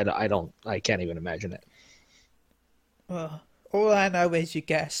 Like, I can't even imagine it. Well, all I know is you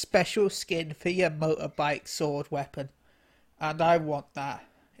get a special skin for your motorbike sword weapon, and I want that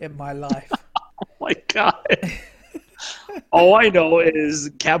in my life. Oh my god. All I know is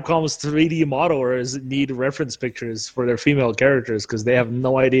Capcom's 3D modelers need reference pictures for their female characters because they have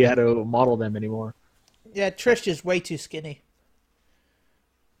no idea how to model them anymore. Yeah, Trish is way too skinny.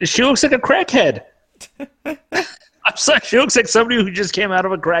 She looks like a crackhead. I'm sorry, she looks like somebody who just came out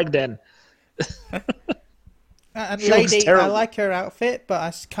of a crack den. And Lady, I like her outfit, but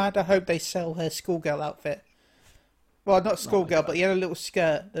I kind of hope they sell her schoolgirl outfit. Well, not schoolgirl, but a little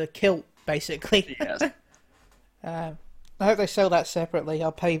skirt, the kilt, basically. Yes. I hope they sell that separately.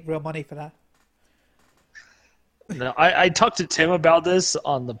 I'll pay real money for that. No, I talked to Tim about this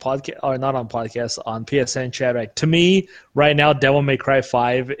on the podcast, or not on podcast, on PSN chat. Like, to me, right now, Devil May Cry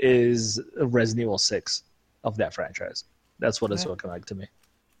 5 is Resident Evil 6 of that franchise. That's what it's looking like to me.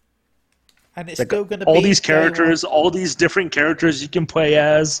 And it's still going to be all these characters, all these different characters you can play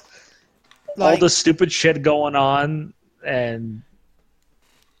as, all the stupid shit going on, and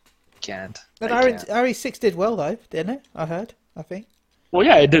can't. But RE6 did well though, didn't it? I think. Well,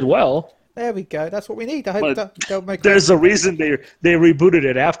 yeah, it did well. There we go. That's what we need. I hope Devil May Cry. There's a reason they rebooted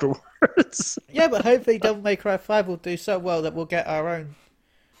it afterwards. Yeah, but hopefully Devil May Cry 5 will do so well that we'll get our own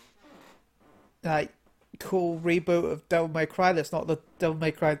cool reboot of Devil May Cry that's not the Devil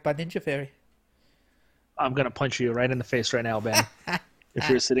May Cry by Ninja Theory. I'm gonna punch you right in the face right now, Ben. If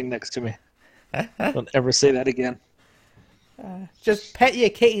you're sitting next to me, don't ever say that again. Just pet your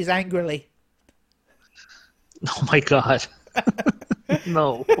kitties angrily. Oh my god.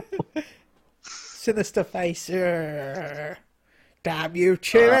 No. Sinister face. Damn you,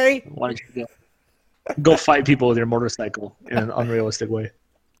 Chili. Why don't you go fight people with your motorcycle in an unrealistic way?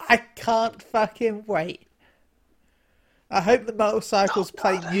 I can't fucking wait. I hope the motorcycles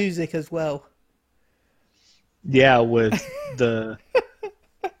play music as well. Yeah, with the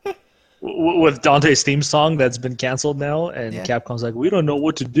with Dante's theme song that's been canceled now, and Yeah. Capcom's like, we don't know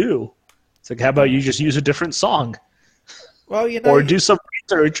what to do. It's like, how about you just use a different song? Well, you know, Or do some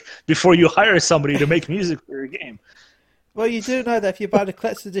research before you hire somebody to make music for your game. well, you do know that if you buy the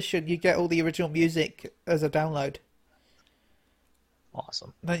collector's edition, you get all the original music as a download.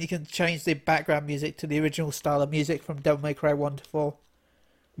 Awesome. Then you can change the background music to the original style of music from Devil May Cry 1 to 4.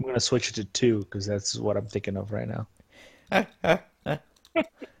 I'm going to switch it to 2 because that's what I'm thinking of right now.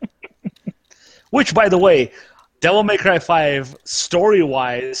 Which, by the way, Devil May Cry 5,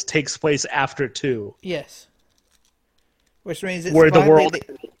 story-wise, takes place after 2. Yes. Which means it's Where the finally world...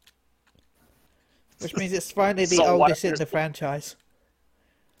 which means it's finally the So what- oldest in the franchise.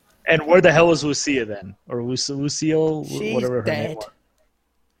 And where the hell is Lucia then? Or Lucille? She's Whatever her name dead. was.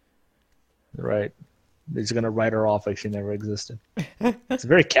 Right. They're just going to write her off like she never existed. It's a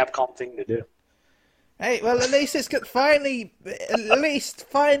very Capcom thing to do. Hey, well, at least it's got finally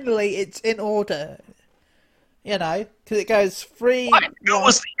it's in order. You know, because it goes 3. That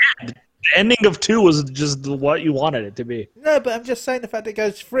was the end. The ending of 2 was just what you wanted it to be. No, but I'm just saying the fact it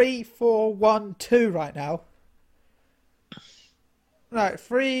goes 3, 4, 1, 2 right now. No,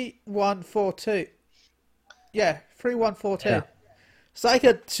 3, 1, 4, 2. Yeah, 3, 1, 4, 2. Yeah. It's like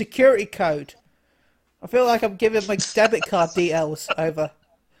a security code. I feel like I'm giving my debit card details over.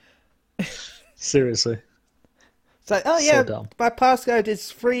 Seriously. It's like, oh So yeah, dumb. my passcode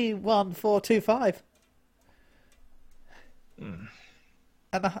is 31425. And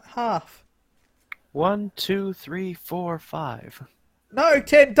a half. 1, 2, 3, 4, 5. No,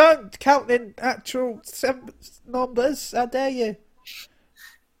 Tim, don't count in actual numbers. How dare you?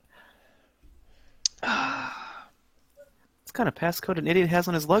 It's kind of passcode an idiot has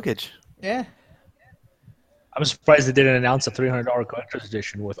on his luggage. Yeah. I'm surprised they didn't announce a $300 collector's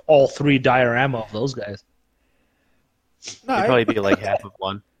edition with all 3 diorama of those guys. No, It'd probably be like half of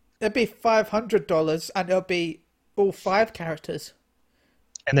one. it'd be $500 and it'll be all 5 characters.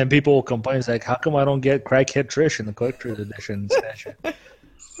 And then people will complain, it's like, how come I don't get Crackhead Trish in the collector's edition?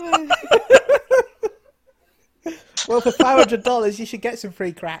 Well, for $500, you should get some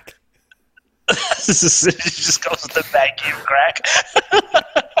free crack. It just goes with the baggie of crack.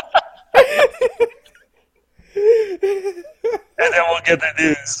 And then we'll get the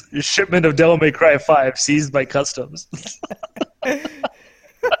news. Your shipment of Devil May Cry 5 seized by customs.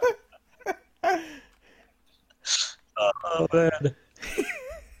 Oh, man.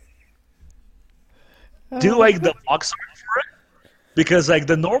 Do like the box art for it? Because like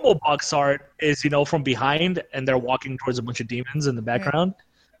the normal box art is, from behind and they're walking towards a bunch of demons in the background.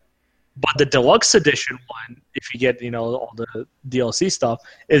 But the deluxe edition one, if you get, all the DLC stuff,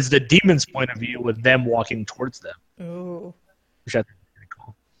 is the demon's point of view with them walking towards them. Ooh. Which I think is pretty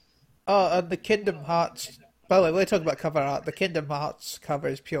cool. Oh, and the Kingdom Hearts. By the way, we're talking about cover art. The Kingdom Hearts cover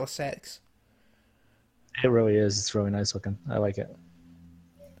is pure sex. It really is. It's really nice looking. I like it.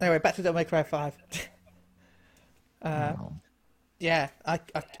 Anyway, back to Devil May Cry 5. Yeah, I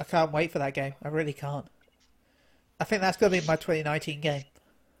can't wait for that game. I really can't. I think that's going to be my 2019 game.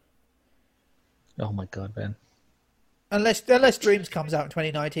 Oh my god, man. Unless Dreams comes out in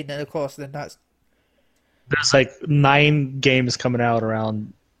 2019, then of course, then that's... There's like 9 games coming out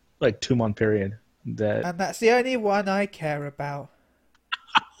around like 2-month period. And that's the only one I care about.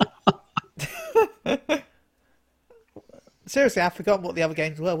 Seriously, I've forgotten what the other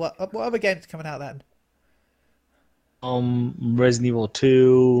games were. What other games are coming out then? Resident Evil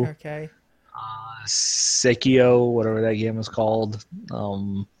 2, Okay. Sekiro, whatever that game is called.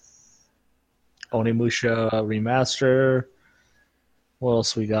 Onimusha Remaster. What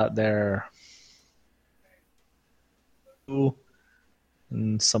else we got there? Ooh.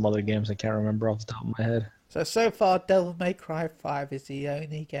 And some other games I can't remember off the top of my head. So far, Devil May Cry 5 is the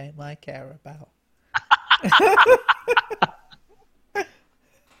only game I care about.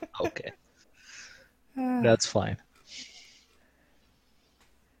 Okay. That's fine.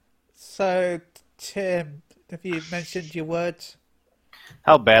 So, Tim, have you mentioned your words?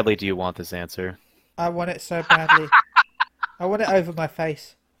 How badly do you want this answer? I want it so badly. I want it over my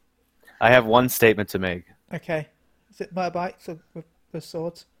face. I have one statement to make. Okay. Is it motorbikes or with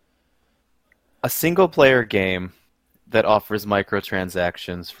swords? A single-player game that offers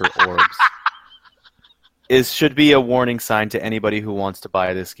microtransactions for orbs should be a warning sign to anybody who wants to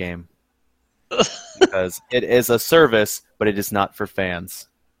buy this game. Because it is a service, but it is not for fans.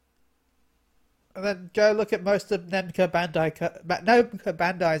 And then go look at most of Namco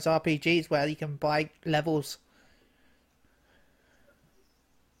Bandai's RPGs where you can buy levels.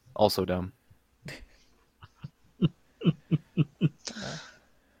 Also dumb.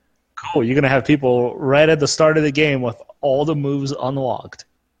 Cool. You're going to have people right at the start of the game with all the moves unlocked.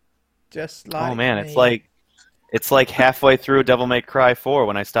 Just like Oh man, me. it's like halfway through Devil May Cry 4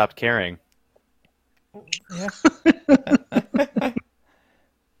 when I stopped caring. Yeah.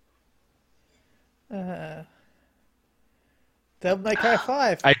 uh, Devil May Cry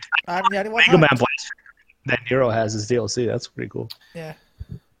 5. I'm the only one. Mega Man hyped. Blast that Nero has his DLC. That's pretty cool. Yeah.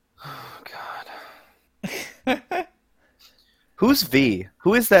 Oh god. Who's V?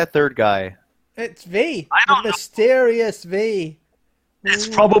 Who is that third guy? It's V. I don't the know. mysterious V. It's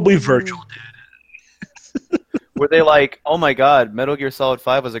probably Virgil, dude. Were they like, oh my god, Metal Gear Solid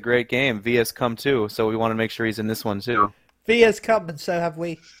 5 was a great game. V has come too, so we want to make sure he's in this one too. V has come, and so have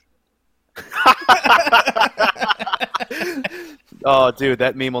we. Oh, dude,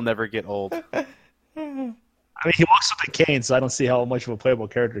 that meme will never get old. I mean, he walks with a cane, so I don't see how much of a playable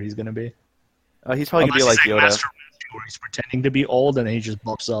character he's going to be. He's probably going to be like Yoda. Master Roshi, where he's pretending to be old, and then he just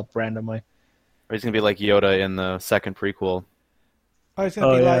buffs up randomly. Or he's going to be like Yoda in the second prequel. I was going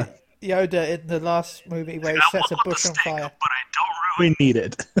to be yeah. like Yoda in the last movie where he I sets a want the bush on stick, fire. but I don't really need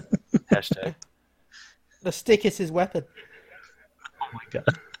it. Hashtag. The stick is his weapon. Oh my god.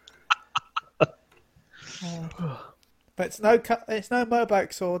 But it's no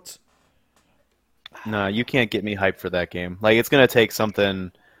motorbike swords. No, you can't get me hyped for that game. Like, it's going to take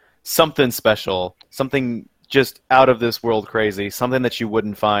something special, something just out of this world crazy, something that you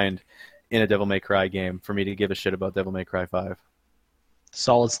wouldn't find in a Devil May Cry game for me to give a shit about Devil May Cry 5.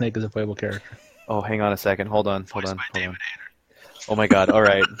 Solid Snake is a playable character. Oh, hang on a second. Hold on. Oh my god,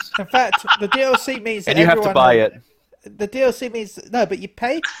 alright. In fact, the DLC means that And you have to everyone buy it. The DLC means no, but you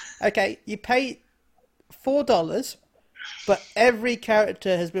pay $4, but every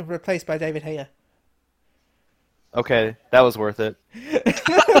character has been replaced by David Hayter. Okay, that was worth it.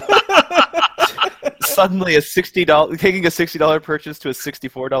 Suddenly, taking a $60 purchase to a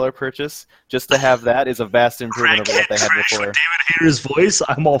 $64 purchase just to have that is a vast improvement over what they had before. David Hayter's voice,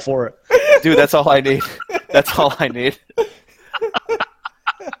 I'm all for it. Dude, that's all I need. That's all I need.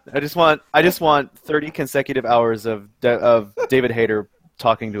 I just want 30 consecutive hours of David Hayter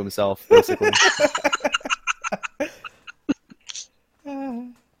talking to himself, basically.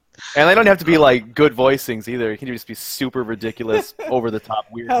 And they don't have to be like good voicings either. It can just be super ridiculous, over the top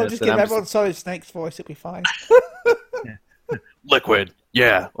weirdness. Hell, just give everyone Solid Snake's voice, it'll be fine. Liquid.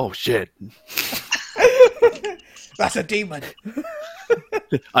 Yeah. Oh shit. That's a demon.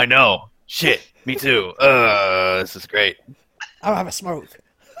 I know. Shit. Me too. This is great. I'll have a smoke.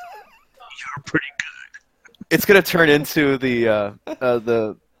 You're pretty good. It's gonna turn into the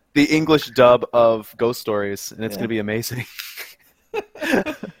English dub of Ghost Stories, and it's gonna be amazing.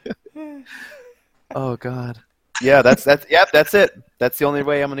 Oh god. Yeah, that's it. That's the only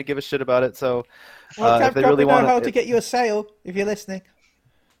way I'm gonna give a shit about it. So, Well, if they really want how to get you a sale if you're listening.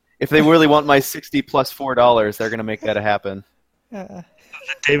 if they really want my $60 plus $4, they're gonna make that happen. The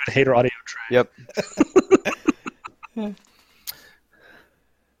David Hayter audio track. Yep. Moving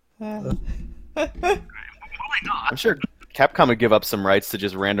on. I'm sure Capcom would give up some rights to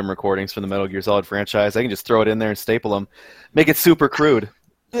just random recordings from the Metal Gear Solid franchise. They can just throw it in there and staple them, make it super crude.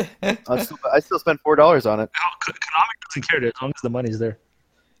 I still spent $4 on it. Konami doesn't care as long as the money's there.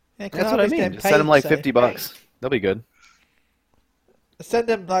 Yeah, That's what I Konami's mean. getting Just send them paid, like so- $50. They'll be good. Send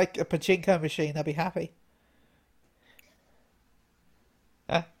them like a pachinko machine. They'll be happy.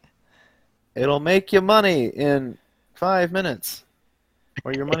 It'll make you money in 5 minutes.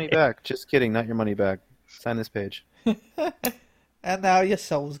 Or your money back. Just kidding, not your money back. Sign this page. And now your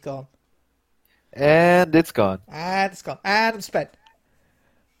soul's gone. And it's gone. And it's gone. And spent.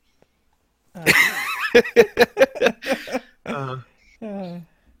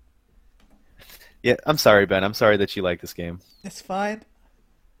 Yeah, I'm sorry, Ben. I'm sorry that you like this game. It's fine.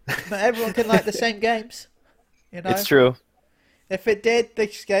 Not everyone can like the same games. You know? It's true. If it did,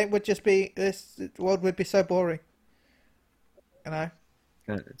 this game would just be... This world would be so boring. You know?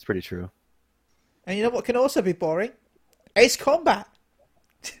 It's pretty true. And you know what can also be boring? Ace Combat.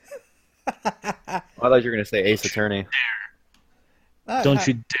 I thought you were going to say Ace Attorney. No, Don't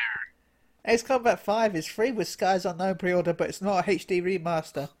you dare. Ace Combat 5 is free with Skies Unknown pre-order, but it's not a HD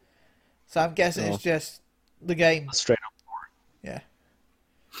remaster. So I'm guessing Oh. it's just the game. Straight up. Yeah.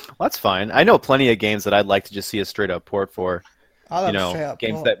 Well, that's fine. I know plenty of games that I'd like to just see a straight-up port for. I love You straight know, up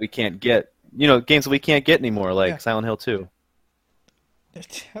games port. that we can't get. You know, games that we can't get anymore, like Yeah. Silent Hill 2.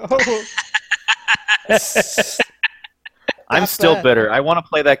 Oh. I'm That's still bad. bitter. I want to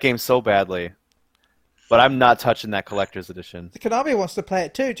play that game so badly. But I'm not touching that collector's edition. Konami wants to play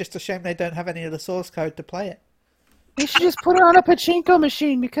it too, just a shame they don't have any of the source code to play it. They should just put it on a pachinko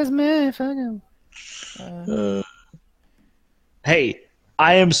machine because, man, fuck 'em. Hey,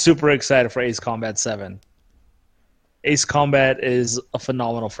 I am super excited for Ace Combat 7. Ace Combat is a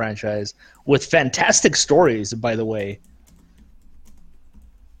phenomenal franchise with fantastic stories, by the way.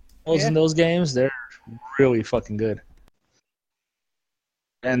 In those games, they're really fucking good.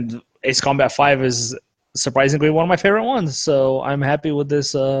 And Ace Combat 5 is surprisingly one of my favorite ones, so I'm happy with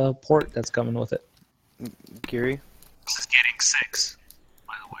this port that's coming with it. Gary? This is getting 6,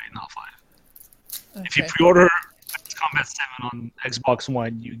 by the way, not 5. Okay. If you pre-order Ace Combat 7 on Xbox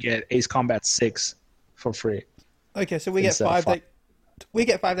One, you get Ace Combat 6 for free. Okay, so we get 5. We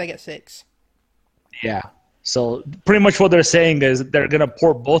get 5. They get 6. Yeah. So pretty much what they're saying is they're gonna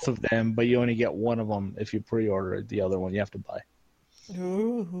port both of them, but you only get one of them if you pre-order it. The other one you have to buy.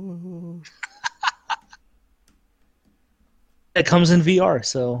 Ooh. It comes in VR,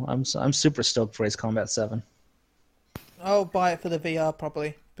 so I'm super stoked for Ace Combat 7. I'll buy it for the VR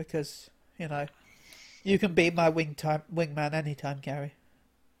probably because you can be my wingman anytime, Gary.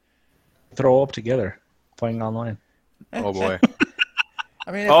 Throw up together, playing online. Oh boy.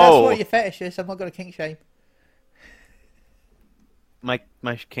 I mean, if that's what your fetish is, I'm not gonna kink shame. My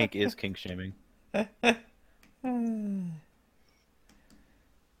kink is kink shaming. And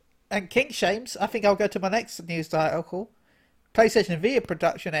kink shames, I think I'll go to my next news article. PlayStation Vita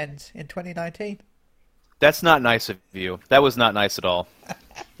production ends in 2019. That's not nice of you. That was not nice at all.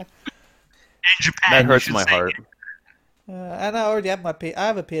 In Japan, that hurts my heart. And I already have I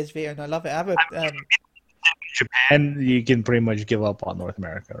have a PS Vita and I love it. In Japan, you can pretty much give up on North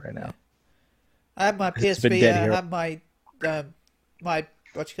America right now. I have my PS Vita. I have my my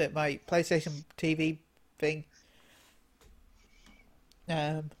PlayStation TV thing.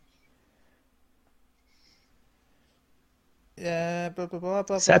 Yeah, blah, blah, blah,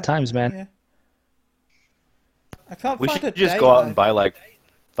 blah, sad times, man. Yeah. I can't we find should just go out and buy like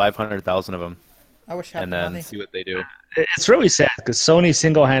 500,000 of them. I wish I had and then money. See what they do. It's really sad because Sony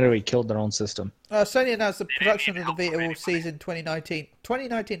single-handedly killed their own system. Sony announced the production of the Vita will cease in 2019.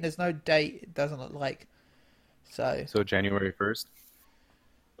 2019, there's no date. It doesn't look like. So January 1st.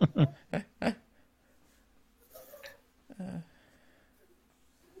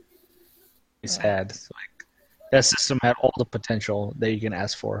 It's sad. It's like that system had all the potential that you can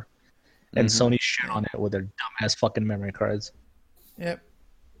ask for, and Sony shit on it with their dumbass fucking memory cards. Yep.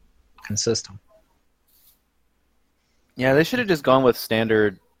 Fucking system. Yeah, they should have just gone with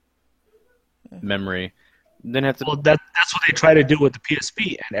standard memory. Then have to. Well, that's what they tried to do with the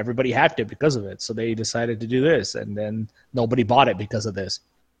PSP, and everybody hacked it because of it. So they decided to do this, and then nobody bought it because of this.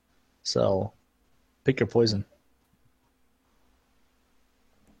 So, pick your poison.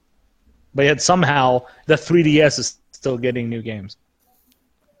 But yet somehow the 3DS is still getting new games.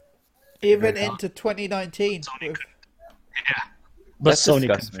 Even into 2019. Yeah, but Sony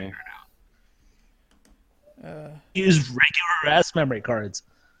couldn't me. figure it out. Use regular ass memory cards.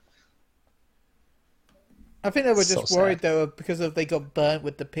 I think they were just worried though because of they got burnt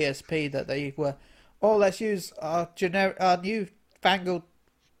with the PSP that they were, let's use our new fangled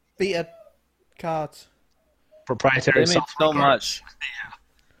Vita cards. Proprietary. They made so much. Yeah.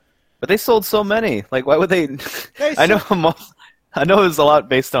 But they sold so many. Like, why would they? I know it was a lot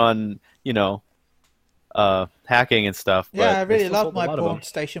based on hacking and stuff. Yeah, but I really love my Porn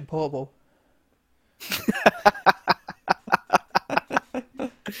Station Portable.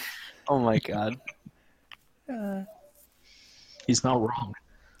 Oh my god. He's not wrong.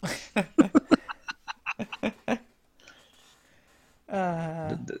 Like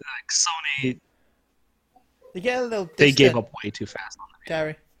Sony, you get a little distant, they gave up way too fast on the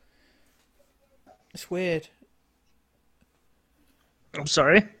Gary. It's weird. I'm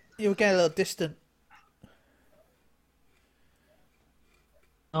sorry? You'll get a little distant.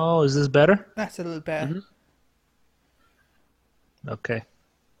 Oh, is this better? That's a little better. Mm-hmm. Okay.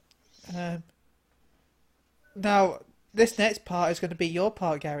 Now, this next part is going to be your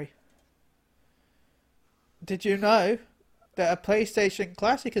part, Gary. Did you know that a PlayStation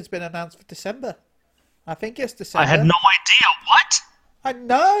Classic has been announced for December? I think it's December. I had no idea. What? I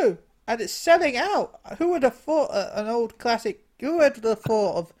know! And it's selling out. Who would have thought an old classic? Who would have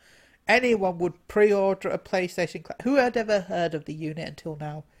thought of anyone would pre-order a PlayStation Classic? Who had ever heard of the unit until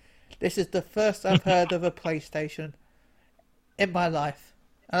now? This is the first I've heard of a PlayStation in my life.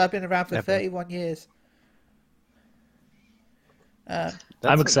 And I've been around for 31 years.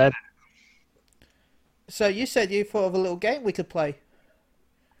 I'm excited. So you said you thought of a little game we could play.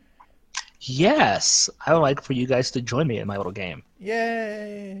 Yes. I would like for you guys to join me in my little game.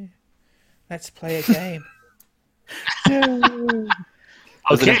 Yay. Let's play a game.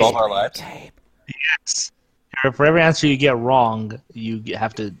 Does it involve our lives? Yes. For every answer you get wrong, you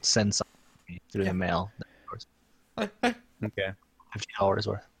have to send something through the mail. Okay. $50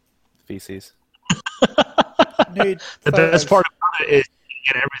 worth. Feces. Nude The photos. best part about it is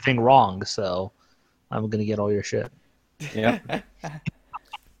you get everything wrong, so I'm gonna get all your shit. Yeah. I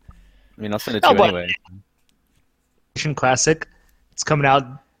mean, I'll send it No, to you but- anyway. PlayStation Classic. It's coming out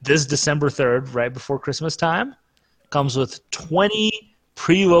this December 3rd, right before Christmas time. Comes with 20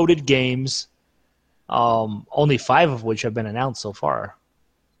 preloaded games, only 5 of which have been announced so far.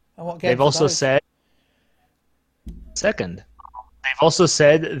 And what games They've are also those? said they've also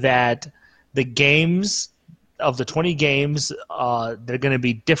said that the games of the 20 games, they're going to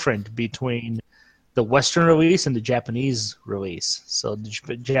be different between the Western release and the Japanese release. So the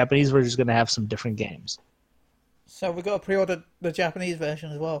Japanese version is going to have some different games. So we've got to pre-order the Japanese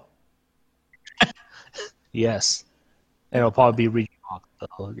version as well. Yes. And it'll probably be region locked,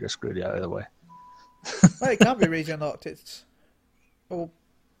 so you're screwed the other way. Well, it can't be region locked. It's all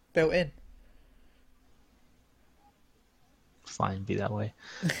built in. Fine, be that way.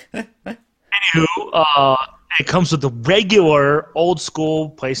 Anywho, it comes with the regular old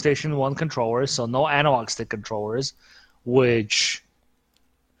school PlayStation 1 controllers, so no analog stick controllers, which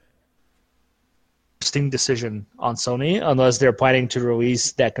interesting decision on Sony, unless they're planning to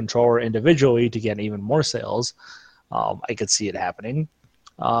release that controller individually to get even more sales. I could see it happening.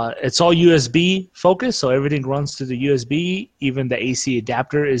 It's all USB focused, so everything runs through the USB. Even the AC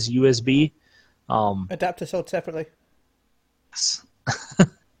adapter is USB. Adapter sold separately.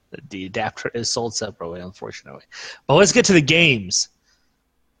 The adapter is sold separately, unfortunately. But let's get to the games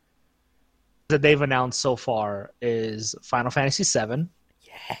that they've announced so far is Final Fantasy VII,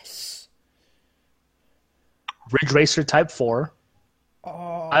 Yes. Ridge Racer Type 4,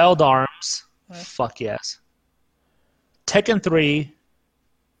 Oh, Wild Arms, fuck yes, Tekken 3,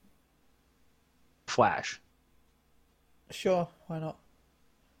 Flash. sure. Why not?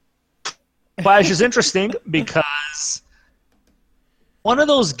 Flash is interesting because one of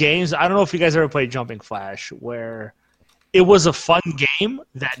those games, I don't know if you guys ever played Jumping Flash, where it was a fun game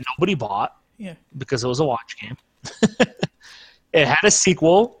that nobody bought Yeah. because it was a watch game. It had a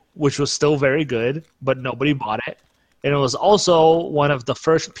sequel, which was still very good, but nobody bought it. And it was also one of the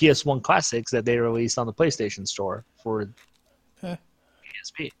first PS1 classics that they released on the PlayStation Store for Huh.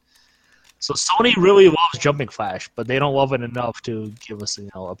 PSP. So Sony really loves Jumping Flash, but they don't love it enough to give us, a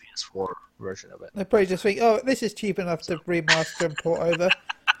PS4 version of it. They probably just think, oh, this is cheap enough to remaster and port over.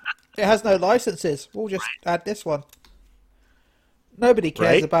 It has no licenses. We'll just add this one. Nobody cares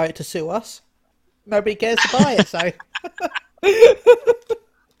Right. about it to sue us. Nobody cares to buy it, so...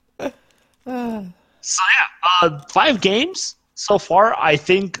 So yeah, 5 games so far. I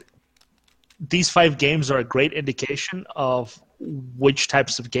think these 5 games are a great indication of which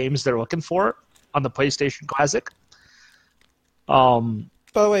types of games they're looking for on the PlayStation Classic. By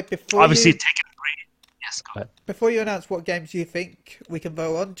the way, Obviously, Tekken 3. Yes, go ahead. before you announce what games you think we can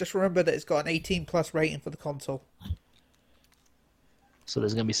vote on, just remember that it's got an 18+ rating for the console. So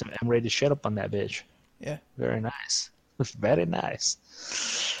there's gonna be some M-rated shit up on that bitch. Yeah. Very nice. Very nice.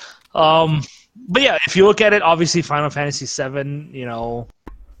 But yeah, if you look at it, obviously Final Fantasy VII,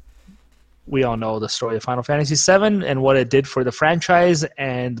 we all know the story of Final Fantasy VII and what it did for the franchise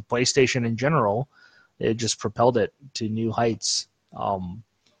and the PlayStation in general. It just propelled it to new heights.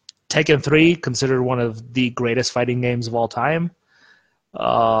 Tekken 3, considered one of the greatest fighting games of all time,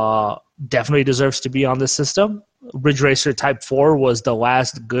 definitely deserves to be on this system. Ridge Racer Type 4 was the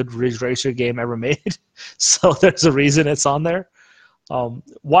last good Ridge Racer game ever made, so there's a reason it's on there.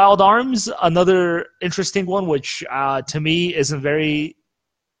 Wild Arms, another interesting one, which to me isn't very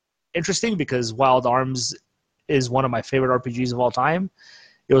interesting because Wild Arms is one of my favorite RPGs of all time.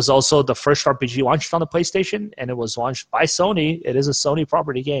 It was also the first RPG launched on the PlayStation, and it was launched by Sony. It is a Sony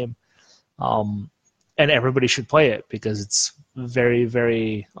property game, and everybody should play it because it's very,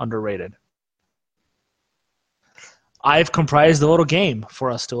 very underrated. I've comprised a little game for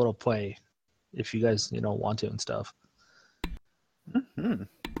us to play if you guys want to and stuff.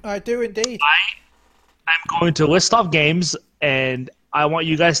 I do indeed. I'm going to list off games, and I want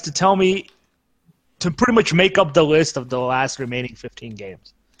you guys to tell me to pretty much make up the list of the last remaining 15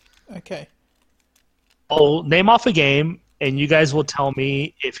 games. Okay. I'll name off a game, and you guys will tell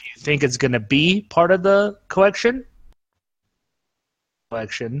me if you think it's going to be part of the collection.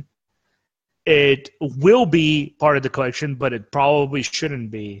 It will be part of the collection, but it probably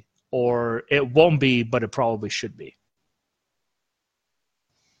shouldn't be. Or it won't be, but it probably should be.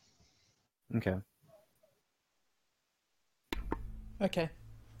 Okay. Okay.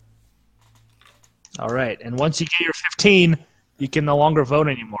 All right. And once you get your 15, you can no longer vote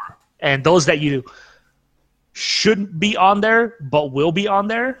anymore. And those that you shouldn't be on there, but will be on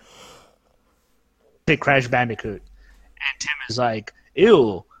there, say Crash Bandicoot. And Tim is like,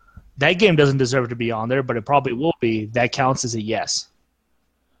 ew, That game doesn't deserve to be on there, but it probably will be. That counts as a yes.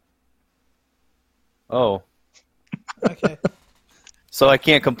 Oh, Okay. so I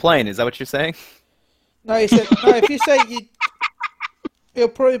can't complain. Is that what you're saying? No, you said no. If you say it'll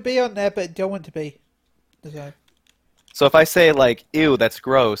probably be on there, but don't want to be. So, So if I say like, "Ew, that's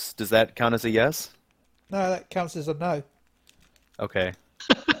gross," does that count as a yes? no, that counts as a no. Okay.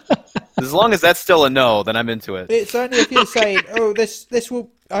 As long as that's still a no, then I'm into it. It's only if you're saying, "Oh, this will,"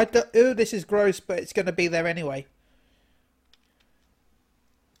 this is gross, but it's going to be there anyway.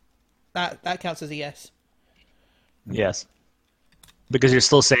 That counts as a yes. Yes. Because you're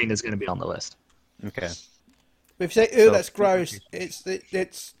still saying it's going to be on the list. Okay. But if you say, "Oh, So- that's gross," it's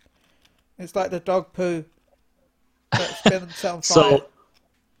like the dog poo that's been set on fire.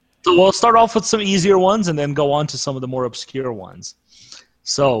 So we'll start off with some easier ones and then go on to some of the more obscure ones.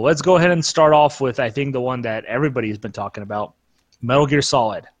 So let's go ahead and start off with, I think, the one that everybody's been talking about, Metal Gear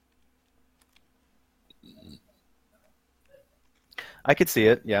Solid. I could see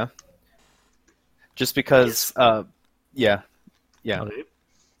it, yeah. Just because, yeah. Okay.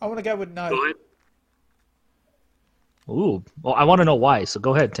 I want to go with no. Go ahead. Ooh. Well, I want to know why. So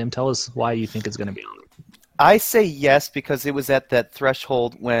go ahead, Tim. Tell us why you think it's going to be on there. I say yes because it was at that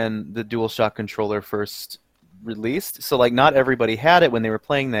threshold when the DualShock controller first released. So, like, not everybody had it when they were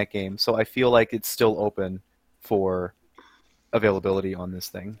playing that game. So I feel like it's still open for availability on this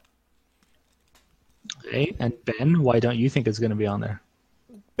thing. Okay. And Ben, why don't you think it's going to be on there?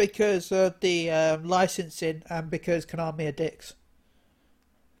 Because of the licensing and because Konami are dicks.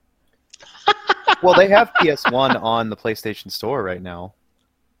 Well, they have PS1 on the PlayStation Store right now.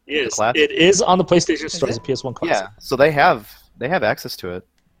 Yes, classic? it is on the PlayStation Store as a it? PS1 classic. Yeah, so they have access to it.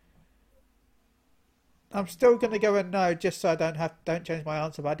 I'm still going to go with no, just so I don't change my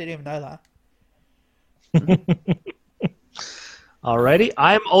answer. But I didn't even know that. Alrighty,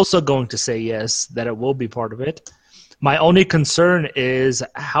 I'm also going to say yes, that it will be part of it. My only concern is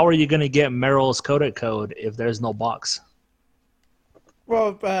how are you going to get Meryl's codec code if there's no box?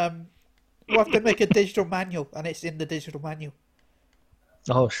 Well, we'll have to make a digital manual, and it's in the digital manual.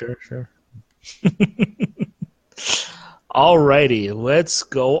 Oh, sure. Alrighty, let's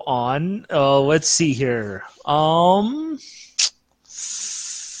go on. Let's see here. You're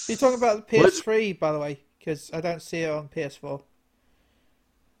talking about the PS3, by the way, because I don't see it on PS4.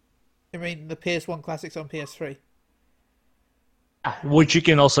 I mean, the PS1 classics on PS3. Which you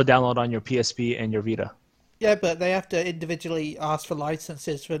can also download on your PSP and your Vita. Yeah, but they have to individually ask for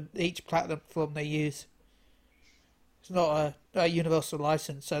licenses for each platform they use. It's not a universal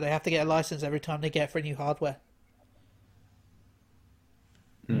license, so they have to get a license every time they get for new hardware.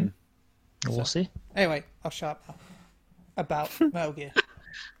 We'll see. Anyway, I'll shut up now. About Metal Gear.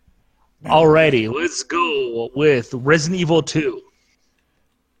 Alrighty, let's go with Resident Evil 2.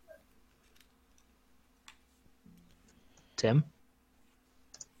 Tim?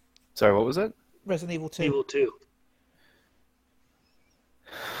 Sorry, what was it? Resident Evil 2. Evil 2.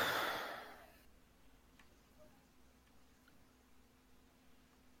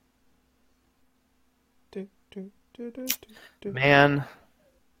 Man,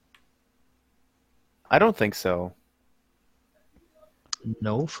 I don't think so.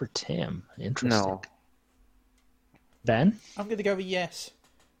 No for Tim. Interesting. No. Ben? I'm going to go with yes.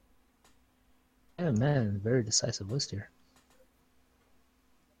 Yeah, man, very decisive list here.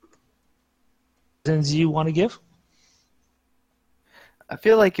 Reasons you want to give? I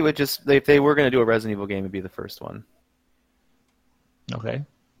feel like it would just, if they were going to do a Resident Evil game, it'd be the first one. Okay.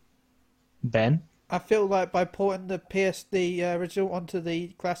 Ben? I feel like by porting the original onto the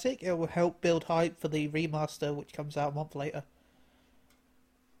classic, it will help build hype for the remaster, which comes out a month later.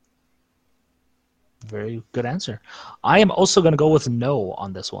 Very good answer. I am also going to go with no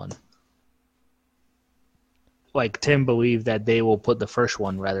on this one. Like Tim believed that they will put the first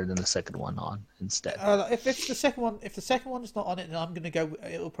one rather than the second one on instead. If it's the second one, if the second one is not on it, then I'm going to go.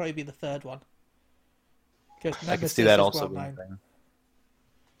 It'll probably be the third one. I can see that also being a thing.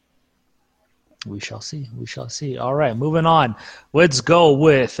 We shall see. We shall see. All right, moving on. Let's go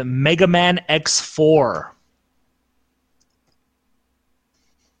with Mega Man X4.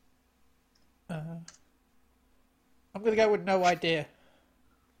 I'm going to go with no idea.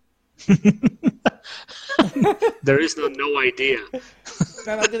 There is no idea.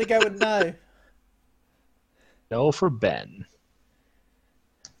 Then I'm going to go with no. No for Ben.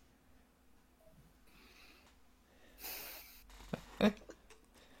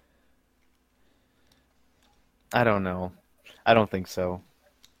 I don't know. I don't think so.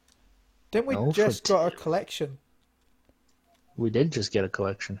 Didn't we No, just for got a collection? We did just get a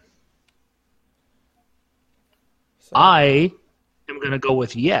collection. So, I am going to go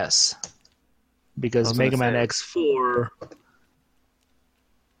with yes. Because Mega Man X4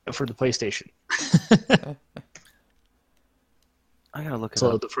 for the PlayStation. I gotta look it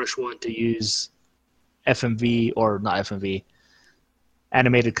So up. the first one to use FMV, or not FMV,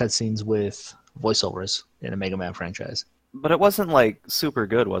 animated cutscenes with voiceovers in a Mega Man franchise. But it wasn't like super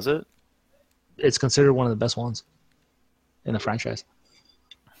good, was it? It's considered one of the best ones in the franchise.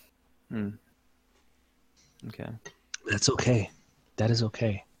 Okay. That's okay. That is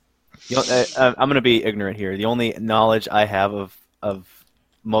okay. You know, I'm going to be ignorant here. The only knowledge I have of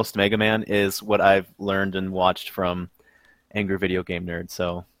most Mega Man is what I've learned and watched from Angry Video Game Nerd.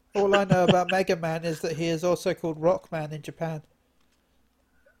 So All I know about Mega Man is that he is also called Rockman in Japan.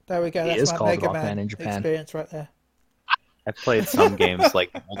 There we go. He That's is my called Mega Rockman Man in Japan. experience right there. I've played some games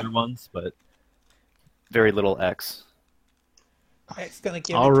like the older ones, but very little X. It's gonna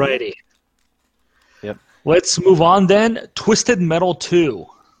give it to Alrighty. Yep. Let's move on then. Twisted Metal 2.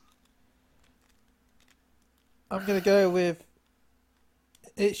 I'm gonna go with.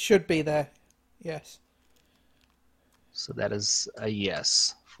 It should be there. Yes. So that is a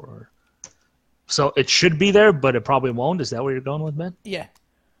yes. So it should be there, but it probably won't. Is that where you're going with, Ben? Yeah.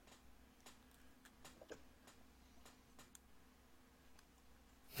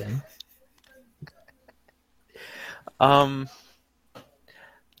 Ben?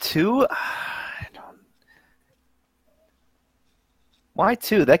 2? I don't... Why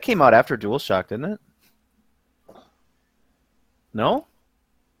 2? That came out after DualShock, didn't it? No?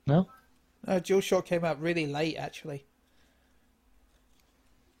 No? No, DualShock came out really late, actually.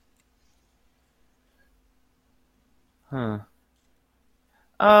 Huh.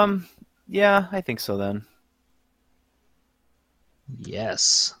 Yeah, I think so then.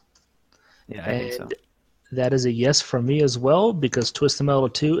 Yes. Yeah, I think so. And that is a yes for me as well, because Twisted Metal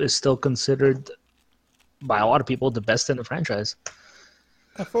 2 is still considered by a lot of people the best in the franchise.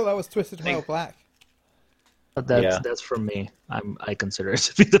 I thought that was Twisted Metal Black. But Yeah. that's for me. I consider it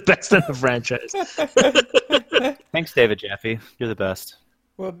to be the best in the franchise. Thanks, David Jaffe. You're the best.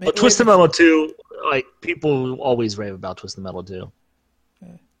 Well, But Twisted Metal 2, like, people always rave about Twisted Metal 2.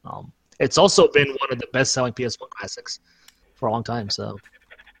 Yeah. It's also been one of the best-selling PS1 classics for a long time, so...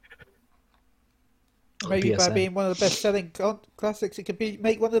 Maybe by PSN. being one of the best-selling classics, it could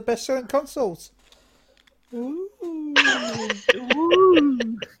make one of the best-selling consoles. Ooh.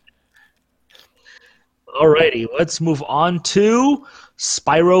 Alrighty, let's move on to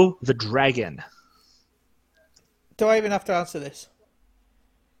Spyro the Dragon. Do I even have to answer this?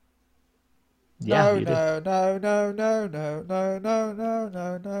 Yeah, no, you did. no, no, no, no, no, no, no, no,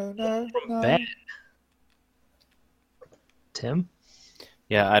 no, no, no, From no. Ben. Tim?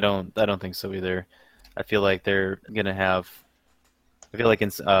 Yeah, I don't think so either. I feel like they're gonna have. I feel like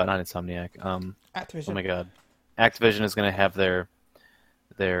not Insomniac. Activision. Oh my God, Activision is gonna have their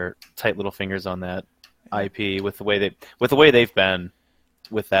tight little fingers on that IP with the way they've been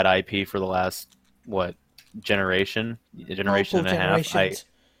with that IP for the last generation and a Multiple half. generations.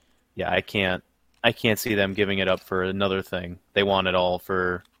 I can't see them giving it up for another thing. They want it all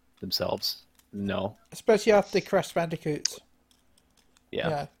for themselves. No. Especially after Crash Bandicoots.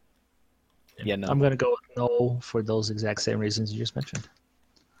 Yeah. Yeah. No. I'm going to go with no for those exact same reasons you just mentioned.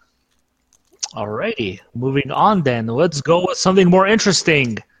 Alrighty, moving on then. Let's go with something more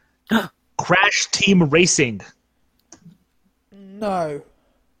interesting. Crash Team Racing. No.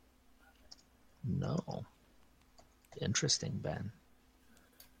 No. Interesting, Ben.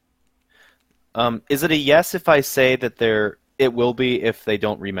 Is it a yes if I say that it will be if they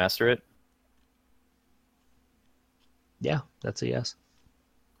don't remaster it? Yeah, that's a yes.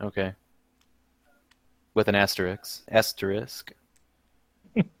 Okay. With an asterisk. Asterisk.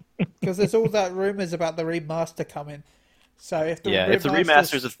 Because there's all that rumours about the remaster coming. So if the If the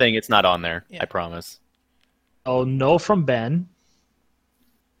remaster's a thing, it's not on there. Yeah. I promise. Oh, no from Ben.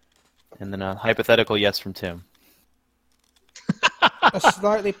 And then a hypothetical yes from Tim. a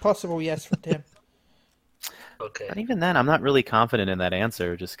slightly possible yes from Tim. Okay. But even then, I'm not really confident in that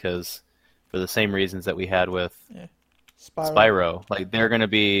answer, just because for the same reasons that we had with Spyro. Like, they're going to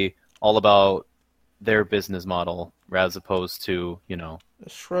be all about their business model, as opposed to,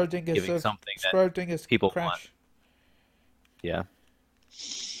 Schrodinger's giving something that Schrodinger's people Crash. want. Yeah.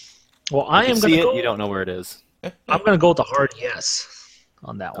 Well, I am You going see to it, go. you don't know where it is. I'm going to go with a hard yes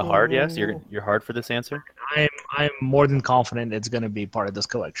on that A one. hard yes? You're hard for this answer? I'm more than confident it's going to be part of this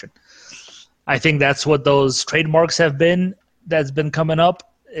collection. I think that's what those trademarks have been. That's been coming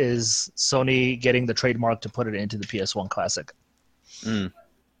up is Sony getting the trademark to put it into the PS1 Classic. I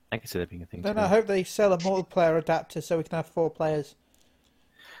can see that being a thing, Then too. I hope they sell a multiplayer adapter so we can have 4 players.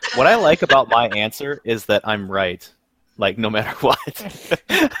 What I like about my answer is that I'm right. like no matter what.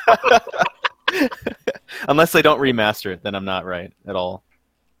 Unless they don't remaster it, then I'm not right at all.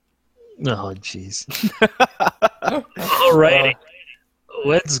 Oh, jeez. Alrighty.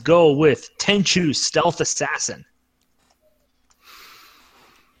 Let's go with Tenchu Stealth Assassin.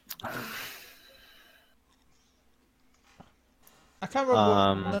 I can't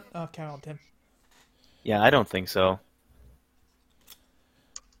remember. Carry on, Tim. Yeah, I don't think so.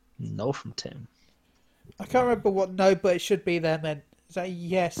 No from Tim. I can't remember what no, but it should be there meant. Is that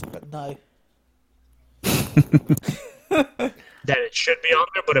yes, but no? That it should be on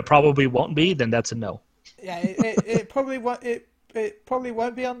there, but it probably won't be, then that's a no. Yeah, it probably won't. It probably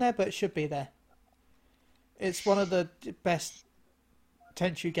won't be on there, but it should be there. It's one of the best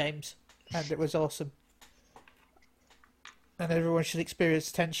Tenchu games, and it was awesome. And everyone should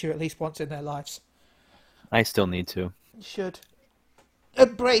experience Tenchu at least once in their lives. I still need to. You should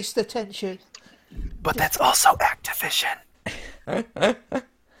embrace the Tenchu. But that's also Activision.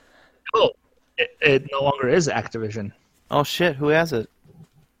 Oh, it no longer is Activision. Oh shit, who has it?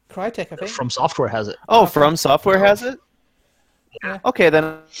 Crytek, I think. From Software has it. Oh, From Software has it? Yeah. Okay, then.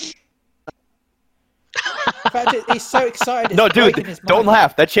 In fact, he's so excited. No, it's dude, breaking his don't mind.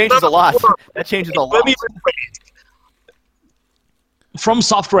 laugh. That changes a lot. That changes a lot. Let me rephrase. From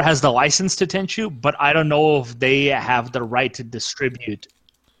Software has the license to Tenchu, but I don't know if they have the right to distribute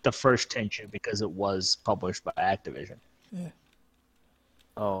the first Tenchu because it was published by Activision. Yeah.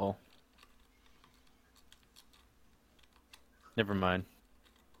 Oh. Never mind.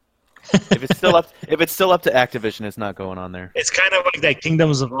 If it's still up to Activision, it's not going on there. It's kind of like that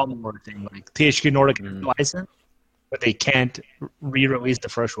Kingdoms of Amalur thing, like THQ Nordic has the license, but they can't re-release the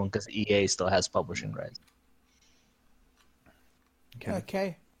first one because EA still has publishing rights.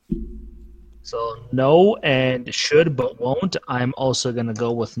 Okay. So no and should but won't. I'm also gonna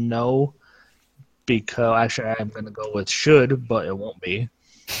go with no because actually I'm gonna go with should but it won't be.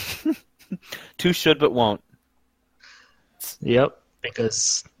 Two should but won't. Yep,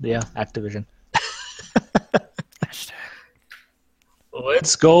 because Activision.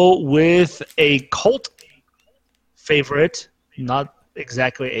 Let's go with a cult favorite, not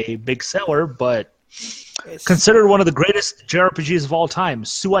exactly a big seller, but considered one of the greatest JRPGs of all time,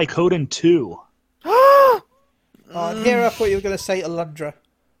 Suikoden 2. And here I thought you were going to say Alundra.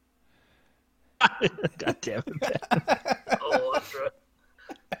 God damn it.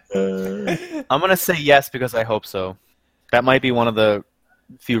 Alundra. I'm gonna say yes because I hope so. That might be one of the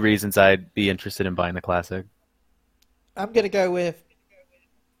few reasons I'd be interested in buying the classic. I'm going to go with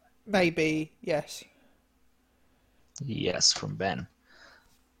maybe yes. Yes, from Ben.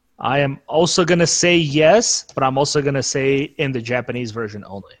 I am also going to say yes, but I'm also going to say in the Japanese version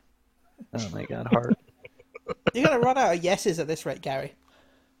only. Oh my god, heart. You're going to run out of yeses at this rate, Gary.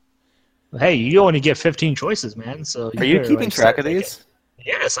 Hey, you only get 15 choices, man. So Are you keeping track of these?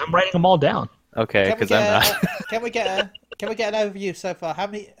 Yes, I'm writing them all down. Okay, because I'm not. Can we get an overview so far? How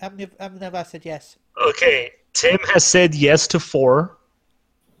many have I said yes? Okay, Tim has said yes to 4.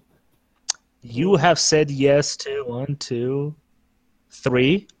 You have said yes to 1, 2,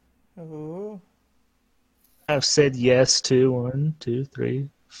 3. Ooh. I've said yes to 1, 2, 3,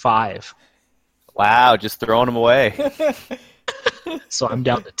 5. Wow, just throwing them away. So I'm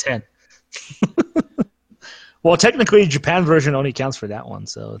down to 10. Well, technically, Japan version only counts for that one,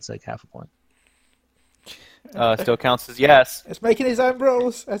 so it's like half a point. Still counts as yes. It's making his own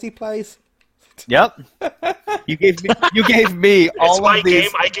rules as he plays. Yep. You gave me all It's my of these.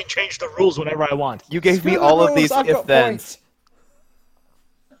 game. I can change the rules whenever I want. You gave me Screw the all of rules, these I've got if-thens.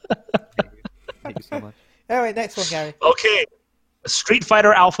 points. Thank you so much. Anyway, next one, Gary. Okay, Street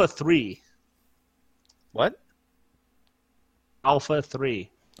Fighter Alpha 3. What? Alpha 3.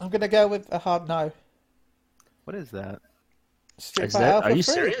 I'm going to go with a hard no. What is that? Street Fighter Alpha Are you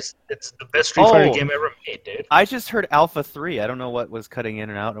 3. serious? It's the best Street Fighter game ever made, dude. I just heard Alpha 3. I don't know what was cutting in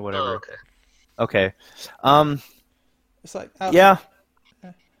and out or whatever. Oh, okay. Okay. It's like Alpha. Yeah.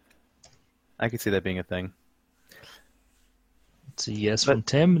 I could see that being a thing. It's a yes from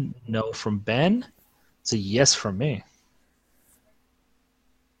Tim, no from Ben. It's a yes from me.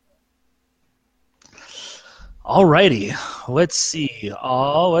 Alrighty, let's see.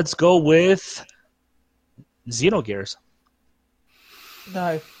 Let's go with Xenogears.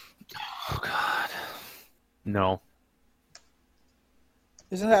 No. Oh god. No.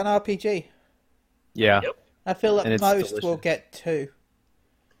 Isn't that an RPG? Yeah. Yep. I feel And that it's most delicious. will get 2.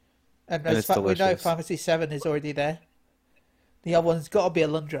 And And as it's far we know, delicious. Fantasy 7 is already there. The other one's got to be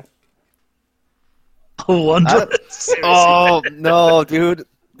Alundra. Wonder. Seriously. Oh no, dude.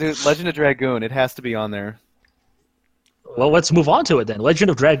 Dude, Legend of Dragoon. It has to be on there. Well, let's move on to it then. Legend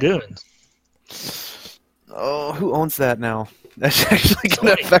of Dragoon. Oh, who owns that now? That's actually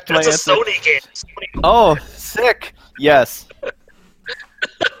going to affect my That's answer. a Sony game. Sony. Oh, sick. Yes.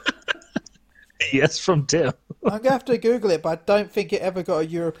 Yes, from Tim. I'm gonna have to Google it, but I don't think it ever got a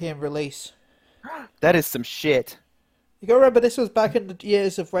European release. That is some shit. You gotta remember, this was back in the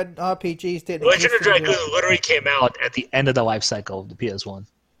years of when RPGs didn't Legend of exist in Dragoon Europe. literally came out at the end of the life cycle of the PS1.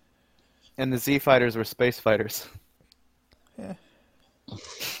 And the Z Fighters were space fighters. Yeah.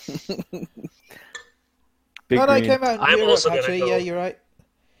 Big No, it green. came out in I'm Europe, also gonna actually. go- Yeah, you're right.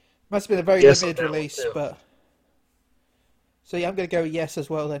 Must have been a very Yes, limited on that one, release, too. but... So yeah, I'm gonna go yes as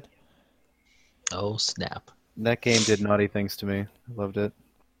well then. Oh, snap. That game did naughty things to me. I loved it.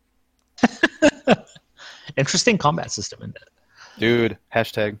 Interesting combat system in that. Dude,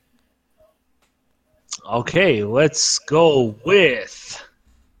 hashtag. Okay, let's go with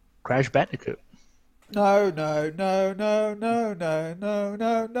Crash Bandicoot. No, no, no, no, no, no, no,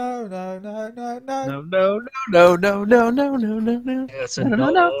 no, no, no, no, no, no. No, no. It's a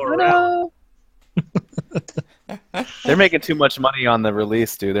no all around. They're making too much money on the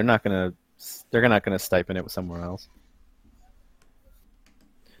release, dude. They're not gonna stipend it somewhere else.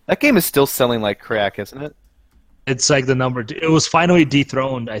 That game is still selling like crack, isn't it? It's like the number two. It was finally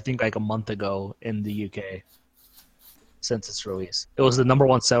dethroned, I think, like a month ago in the UK since its release. It was the number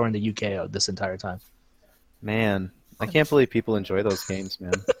one seller in the UK this entire time. Man, I can't believe people enjoy those games,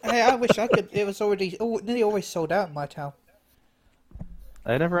 man. Hey, I wish I could. It was already nearly always sold out in my town.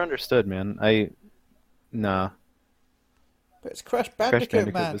 I never understood, man. Nah. But it's Crash Bandicoot,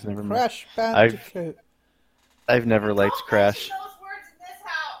 Bandicoot man. was never Crash Bandicoot. I've never liked Crash.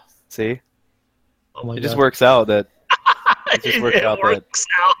 See? Oh my It just God. works out that it It works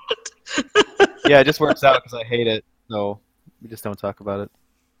out. yeah, it just works out because I hate it. So we just don't talk about it.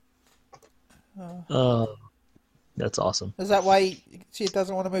 That's awesome. Is that why she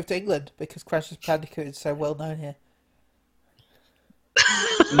doesn't want to move to England? Because Crash Bandicoot is so well known here.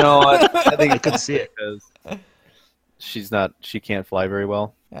 No, I think I could see it. because she can't fly very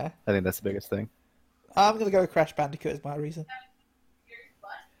well. Yeah. I think that's the biggest thing. I'm going to go with Crash Bandicoot as my reason.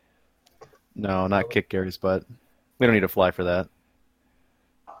 No, not kick Gary's butt. We don't need to fly for that.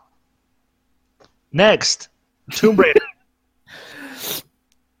 Next, Tomb Raider.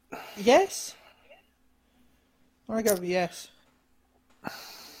 Yes? I'm going to go with yes. I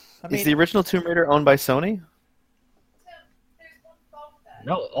Is the original Tomb Raider owned by Sony?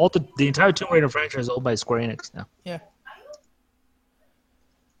 No, the entire Tomb Raider franchise is owned by Square Enix now. yeah.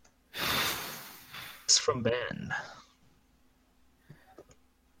 It's from Ben.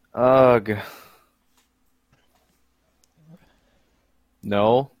 Ugh.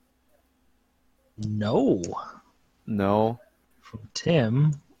 No. No, from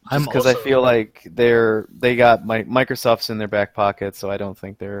Tim. Just because I feel like they got Microsoft's in their back pocket, so I don't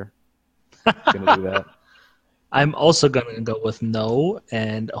think they're gonna do that. I'm also gonna go with no,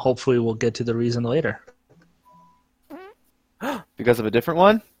 and hopefully we'll get to the reason later. Because of a different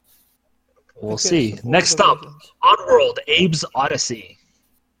one? We'll Because see. of all Next the up, reasons. Oddworld, Abe's Odyssey.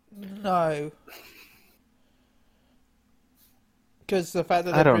 No. Because the fact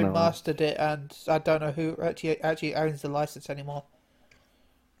that I they've don't know. remastered it, and I don't know who actually owns the license anymore.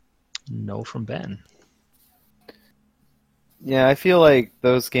 No from Ben. Yeah, I feel like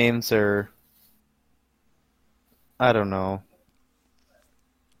those games are. I don't know.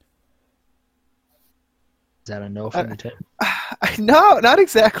 Is that a no from you, Tim? No, not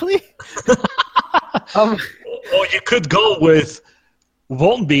exactly. Or you could go with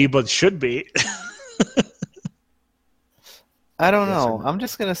won't be, but should be. I don't Yes or know. no? I'm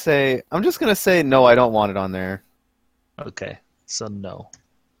just gonna say no. I don't want it on there. Okay, so no.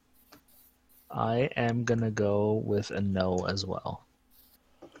 I am gonna go with a no as well.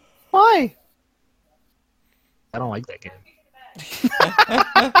 Why? I don't like that game.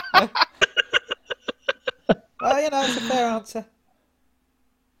 Well, it's a fair answer.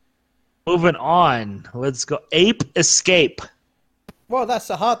 Moving on, let's go. Ape Escape. Well, that's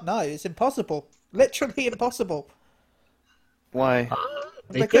a hard no. It's impossible. Literally impossible. Why?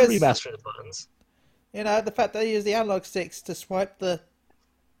 They Because- could remaster the buttons. The fact they use the analog sticks to swipe the...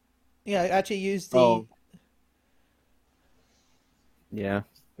 actually use the... Oh. Yeah.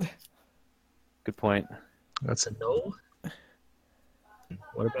 Good point. That's a no.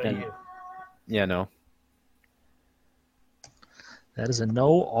 What about Yeah. you? Yeah, no. That is a no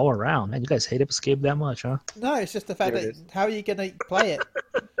all around. Man, you guys hate Ape Escape that much, huh? No, it's just the fact Here that... it is. How are you going to play it?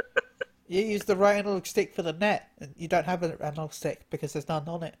 You use the right analog stick for the net, and you don't have an analog stick because there's none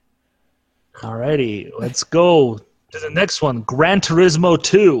on it. Alrighty, let's go to the next one. Gran Turismo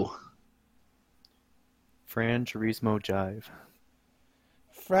 2. Fran Turismo Jive.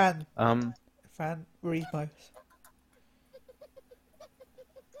 Fran Gran Turismo.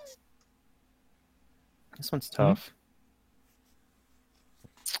 This one's tough.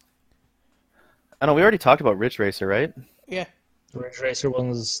 I know we already talked about Ridge Racer, right? Yeah. Ridge Racer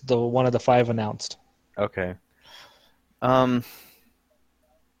was the one of the 5 announced. Okay. Do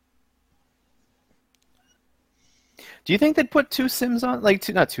you think they'd put 2 Sims on?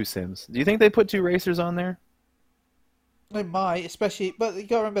 Not 2 Sims. Do you think they'd put 2 racers on there? They might, especially, but you got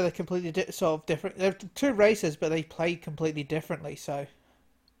to remember they're completely sort of different. They're 2 races, but they play completely differently. So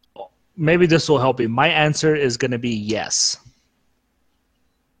Maybe this will help you. My answer is going to be yes.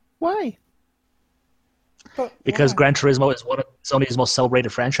 Why? Because why? Gran Turismo is one of Sony's most celebrated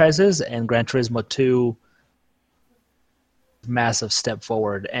franchises, and Gran Turismo 2, massive step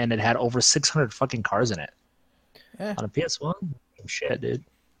forward, and it had over 600 fucking cars in it. Yeah. On a PS1? Shit, dude.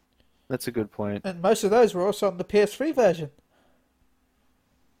 That's a good point. And most of those were also on the PS3 version.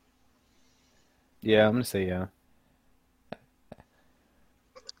 Yeah, I'm gonna say yeah.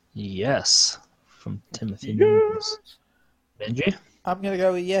 Yes. From Timothy News. Benji? I'm going to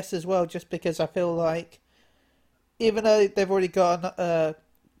go with yes as well, just because I feel like, even though they've already got a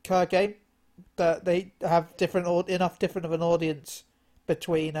car game, that they have enough different of an audience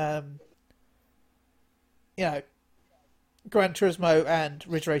between, Gran Turismo and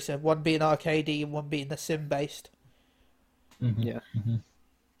Ridge Racer, one being arcadey and one being the sim-based. Mm-hmm. Yeah. Mm-hmm.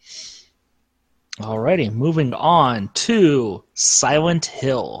 Alrighty, moving on to Silent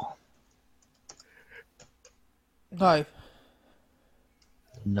Hill. No,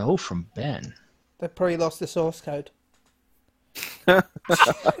 No from Ben. they probably lost the source code. Oh,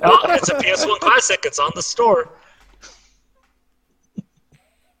 it's a PS1 classic. It's on the store.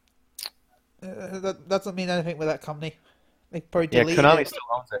 That doesn't mean anything with that company. They probably Yeah, deleted Konami it. still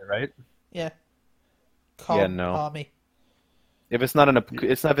owns it, right? Yeah. Yeah, no. Army. If it's not in a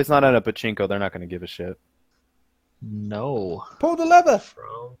pachinko, they're not gonna give a shit. No. Pull the lever.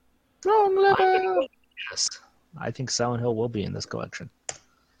 From Wrong level. yes. I think Silent Hill will be in this collection.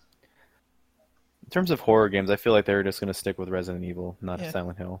 In terms of horror games, I feel like they're just gonna stick with Resident Evil, not Yeah.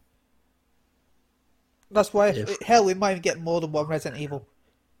 Silent Hill. That's why, If- hell, we might even get more than one Resident Evil.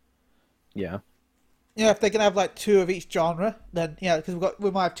 Yeah. Yeah, if they're gonna have like 2 of each genre, then yeah, because we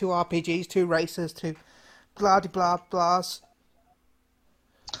might have 2 RPGs, 2 racers, 2 blah de blah blahs.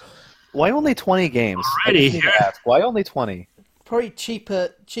 Why only 20 games? I Alrighty, just need to ask, why only 20? Probably cheap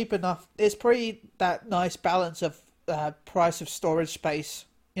enough. It's probably that nice balance of price of storage space.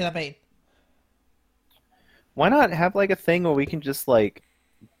 You know what I mean? Why not have like a thing where we can just like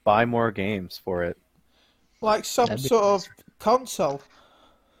buy more games for it? Like some That'd be sort of nice. console.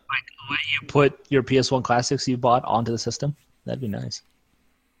 Like, let you put your PS1 classics you bought onto the system? That'd be nice.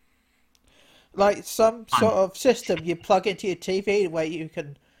 Like some sort of system you plug into your TV where you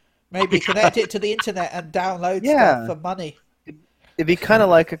can maybe connect it to the internet and download Yeah. stuff for money. It'd be kind of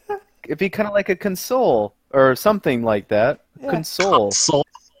like a console or something like that. Yeah. Console. Soul.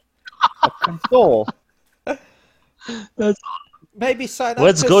 A console. That's Maybe sign up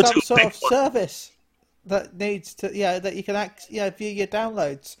Let's to go some to sort big of one. service that needs to that you can view your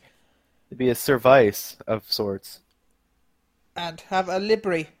downloads It'd be a service of sorts. and have a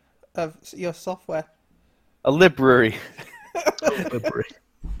library of your software. A library.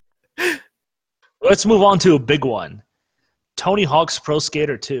 Let's move on to a big one. Tony Hawk's Pro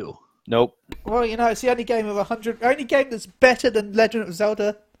Skater 2. Nope. Well, it's the only game of 100. Only game that's better than Legend of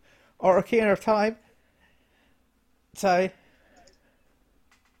Zelda or Ocarina of Time. So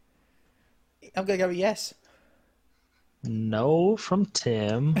I'm gonna go with yes. No from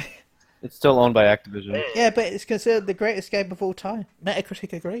Tim. It's still owned by Activision. Yeah, but it's considered the greatest game of all time.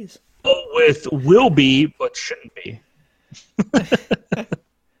 Metacritic agrees. With will be, but shouldn't be.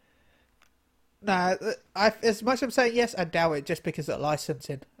 Nah, as much as I'm saying yes, I doubt it just because of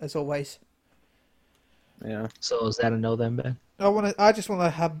licensing, as always. Yeah. So is that a no then, Ben? I just want to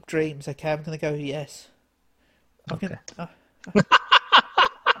have dreams. Okay, I'm gonna go with yes. Okay.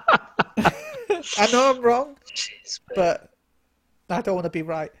 I know I'm wrong, Jeez, Ben. but I don't want to be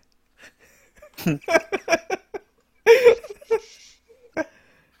right.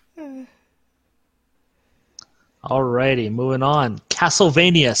 Alrighty, moving on.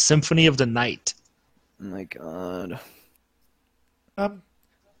 Castlevania Symphony of the Night. Oh my god. Gonna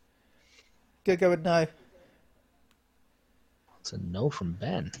go with no. It's a no from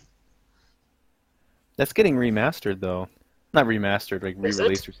Ben. That's getting remastered though. Not remastered, like Is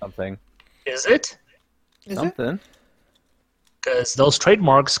re-released it? or something. Is it? Is it? Something. Because those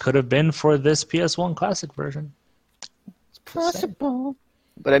trademarks could have been for this PS1 Classic version. It's possible.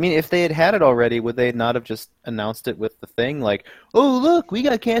 But I mean, if they had it already, would they not have just announced it with the thing? Like, oh, look, we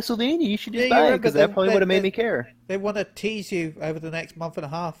got Castlevania. You should just buy it, because that probably would have made me care. They want to tease you over the next month and a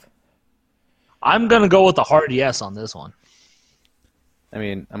half. I'm going to go with the hard yes on this one. I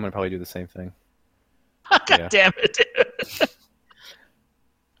mean, I'm going to probably do the same thing. God damn it, dude.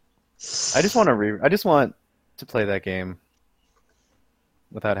 I just want to play that game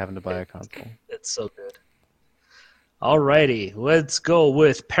without having to buy a console. It's so good. Alrighty, let's go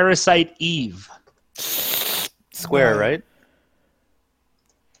with Parasite Eve. Square, right?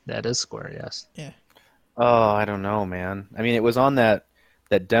 That is Square, yes. Yeah. Oh, I don't know, man. I mean, it was on that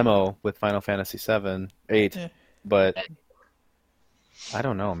demo with Final Fantasy 8, but I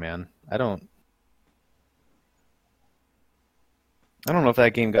don't know, man. I don't know if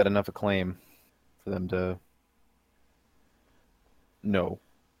that game got enough acclaim for them to. No.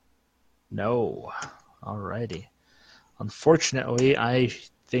 Alrighty. Unfortunately, I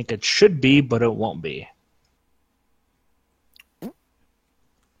think it should be, but it won't be.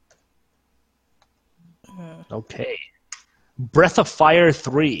 Okay. Breath of Fire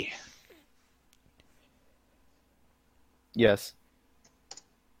 3. Yes.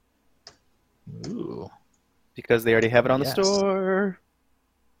 Ooh. Because they already have it on the Yes. store.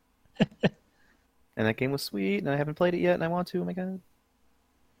 And that game was sweet, and I haven't played it yet, and I want to. Oh my god.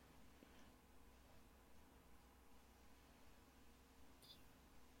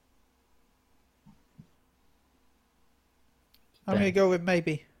 I'm going to go with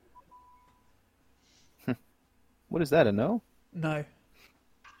maybe. What is that, a no? No.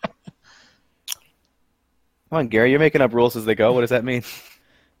 Come on, Gary, you're making up rules as they go. What does that mean?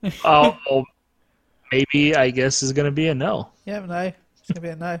 Oh, well, maybe, I guess, is going to be a no. Yeah, no. It's going to be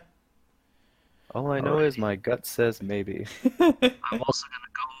a no. All I know is my gut says maybe. I'm also going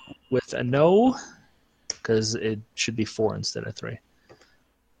to go with a no, because it should be 4 instead of 3.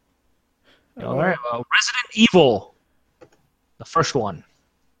 All right, well, Resident Evil, the first one.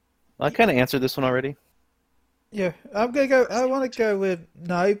 Well, I kind of answered this one already. Yeah, I'm going to go. I want to go with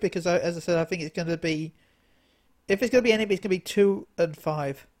no because, as I said, I think it's going to be. If it's going to be anything, it's going to be 2 and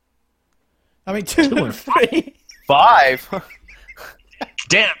 5. I mean, 2 and 3. 5?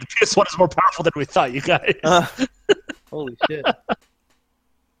 Damn, the PS1 is more powerful than we thought, you guys. Holy shit.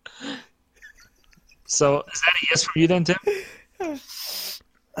 So, is that a yes from you then, Tim?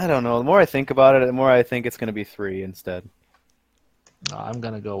 I don't know. The more I think about it, the more I think it's going to be 3 instead. I'm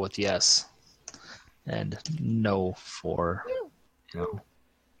going to go with yes. And no for,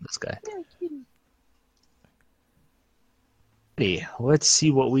 this guy. Hey, let's see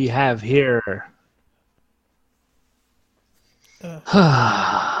what we have here. What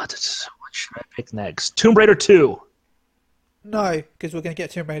should I pick next? Tomb Raider 2. No, because we're going to get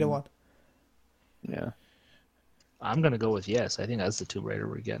Tomb Raider 1. Yeah. I'm going to go with yes. I think that's the Tomb Raider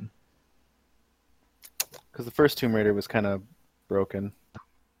we're getting. Because the first Tomb Raider was kind of broken.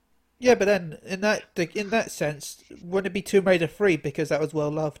 Yeah, but then in that sense, wouldn't it be Tomb Raider 3 because that was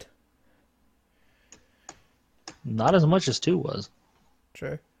well loved? Not as much as 2 was.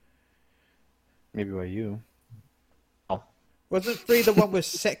 True. Maybe by you. Oh. Wasn't 3 the one with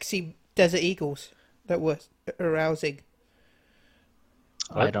sexy desert eagles that were arousing?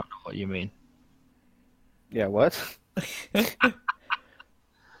 I don't know what you mean. Yeah, what?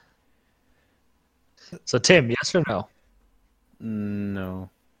 So, Tim, yes or no? No.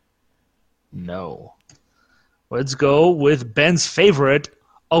 No. Let's go with Ben's favorite,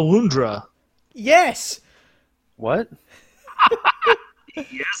 Alundra. Yes! What?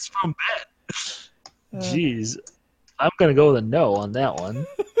 Yes from Ben. Jeez. I'm going to go with a no on that one.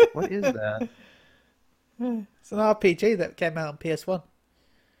 What is that? It's an RPG that came out on PS1.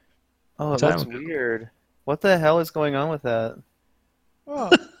 Oh, it looks weird. What the hell is going on with that?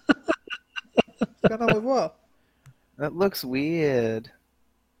 What? What's going on with what? That looks weird.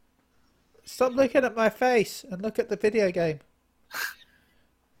 Stop looking at my face and look at the video game.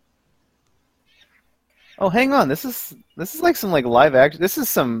 Oh, hang on. This is like some live action. This is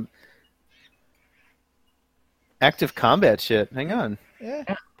some active combat shit. Hang on. Yeah. That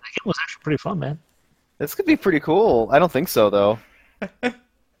game was actually pretty fun, man. This could be pretty cool. I don't think so, though.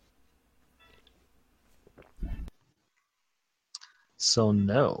 So,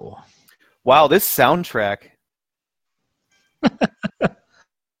 no. Wow, this soundtrack.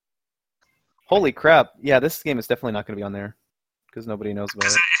 Holy crap. Yeah, this game is definitely not going to be on there because nobody knows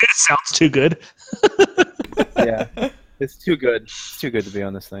about it. It sounds too good. Yeah, it's too good. It's too good to be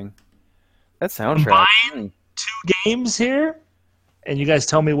on this thing. That soundtrack. Combine 2 games here, and you guys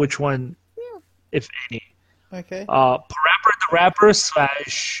tell me which one, if any. Okay. Parappa the Rapper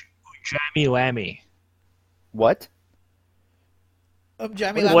 / Jammy Lammy. What?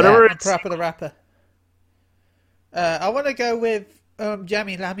 Jammy Lammy Whatever and it's- Parappa the Rapper. I want to go with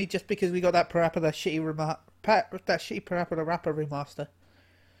Jammy Lammy just because we got that Parappa the shitty Parappa the Rapper remaster.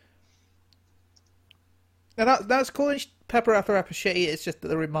 And that's calling Parappa the Rapper shitty. It's just that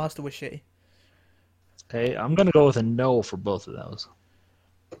the remaster was shitty. Okay, I'm gonna go with a no for both of those.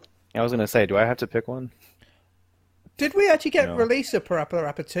 I was gonna say, do I have to pick one? Did we actually get No. release of Parappa the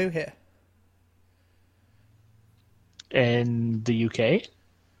Rapper 2 here? In the UK,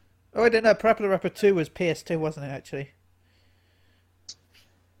 Oh, I don't know. Parappa the Rapper 2 was PS2, wasn't it, actually?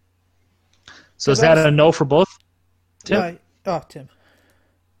 so is that a no for both? Tim? No. Oh, Tim.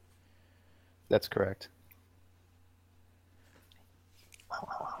 That's correct.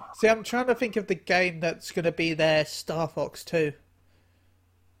 See, I'm trying to think of the game that's going to be there, Star Fox 2.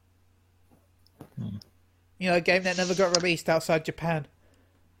 You know, a game that never got released outside Japan.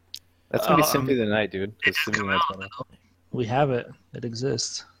 That's gonna be Symphony of the Night, dude. 'Cause Symphony of the Night's better. We have it. It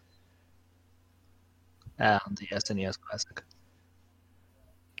exists. And the SNES Classic.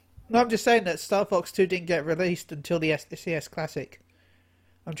 No, I'm just saying that Star Fox 2 didn't get released until the SNES Classic.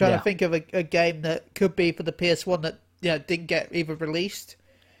 I'm trying Yeah. to think of a game that could be for the PS1 that didn't get either released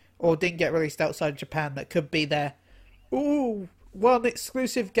or didn't get released outside Japan that could be there. Ooh, one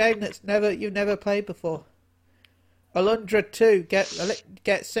exclusive game that's you've never played before. Alundra 2,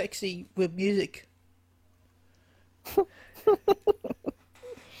 get sexy with music. All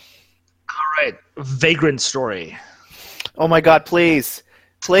right, Vagrant Story. Oh my God! Please,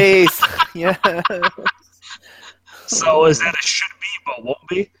 please, yeah. So is that a should be but won't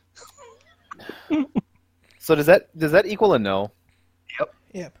be? So does that equal a no?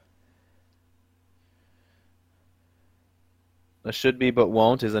 Yep. A should be but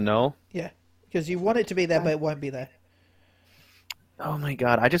won't is a no. Yeah. Because you want it to be there, but it won't be there. Oh my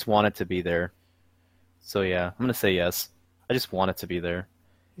God! I just want it to be there. So yeah, I'm gonna say yes. I just want it to be there.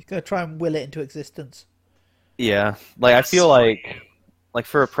 He's going to try and will it into existence. Yeah, like I feel like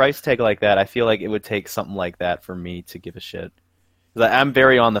for a price tag like that, I feel like it would take something like that for me to give a shit. 'Cause I'm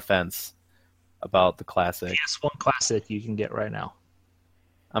very on the fence about the classic. PS1 Classic you can get right now.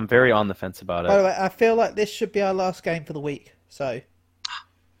 I'm very on the fence about By the it. way, I feel like this should be our last game for the week. So,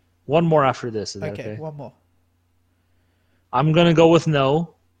 One more after this, is that okay, okay? one more. I'm gonna go with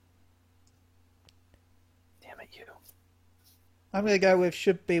no. Damn it, you. I'm going to go with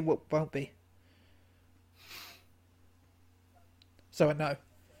should be, what won't be. So a no.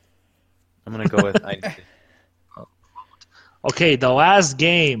 I'm gonna go with. Okay, the last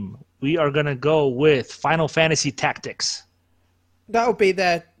game we are gonna go with Final Fantasy Tactics. That'll be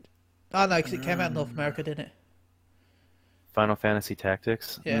there. Oh no, because it came out in North America, didn't it? Final Fantasy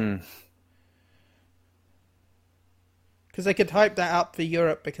Tactics. Yeah. Because they could hype that up for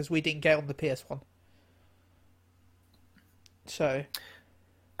Europe because we didn't get on the PS1. So,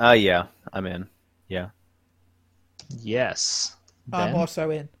 Yeah, I'm in. Yeah. Yes. I'm Ben? also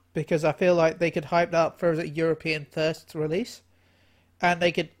in. Because I feel like they could hype that up for a European first release. And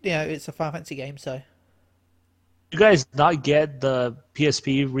they could, it's a Final Fantasy game, so. You guys not get the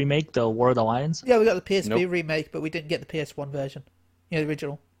PSP remake, the World Alliance? Yeah, we got the PSP Nope. remake, but we didn't get the PS1 version. The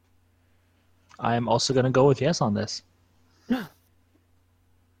original. I'm also gonna go with yes on this.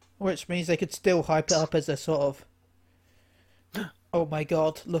 Which means they could still hype it up as a sort of, oh my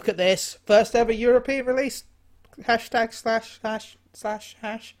god, look at this. First ever European release. Hashtag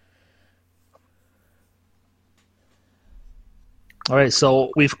 // All right,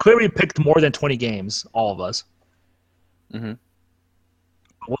 so we've clearly picked more than 20 games, all of us. Mm-hmm.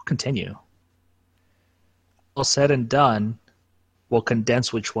 We'll continue. All said and done, we'll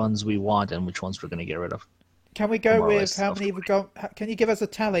condense which ones we want and which ones we're going to get rid of. Can we go More or with less, how of many we got? Can you give us a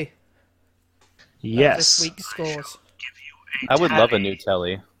tally of Yes. this week's scores? I would love a new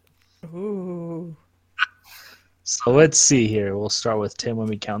telly. Ooh. So let's see here. We'll start with Tim when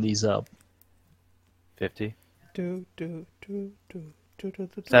we count these up. 50. Do, do, do, do, do, do,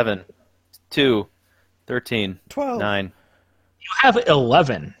 do. 7. 2. 13. 12. 9. You have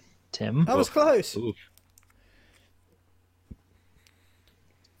 11, Tim. That was close. Oof.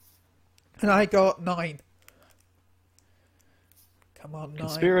 And I got 9. Come on, 9.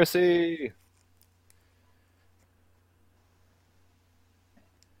 Conspiracy.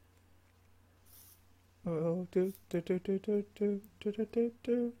 Oh, do, do, do, do, do, do, do, do, do,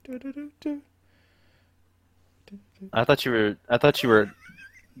 do, do, do, do. I thought you were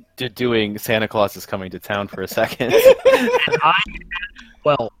doing Santa Claus is Coming to Town for a second. I have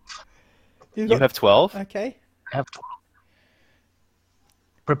 12. You have 12? Okay. I have 12.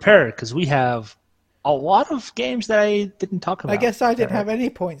 Prepare, because we have a lot of games that I didn't talk about. I guess I didn't have any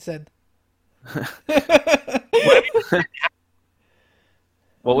points then.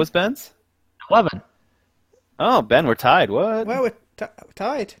 What was Ben's? 11. Oh, Ben, we're tied. What? Well, we're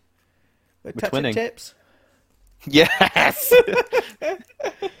tied. We're touching twinning. tips. Yes.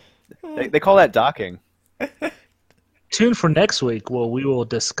 they call that docking. Tune for next week where we will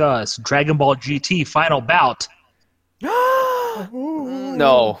discuss Dragon Ball GT Final Bout.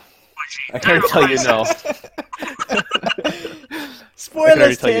 No. I can already tell you no.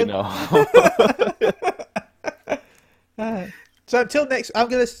 Spoilers, I can Tim. already tell you no. So until next, I'm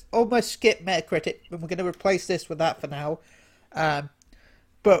going to almost skip Metacritic, and we're going to replace this with that for now.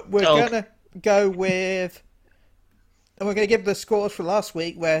 But we're going to go with, and we're going to give the scores for last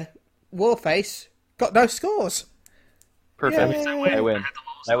week, where Warface got no scores. Perfect. Yay.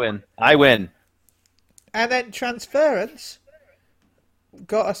 I win. And then Transference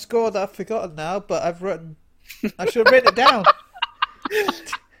got a score that I've forgotten now, but I should have written it down.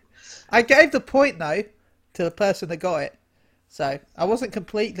 I gave the point, though, to the person that got it. So I wasn't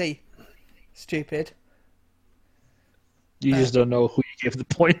completely stupid. You just don't know who you gave the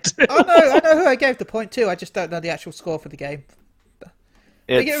point to. I know who I gave the point to. I just don't know the actual score for the game.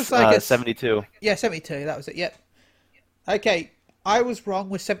 It's it was like 72. Yeah, 72. That was it. Yep. Okay, I was wrong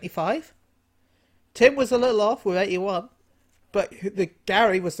with 75. Tim was a little off with 81, but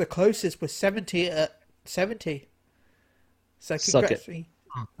Gary was the closest with 70 at 70. So congrats, you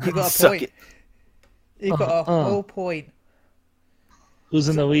got a Suck point. it. You got a whole point. Who's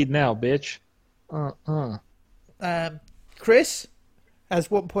in the lead now, bitch? Chris has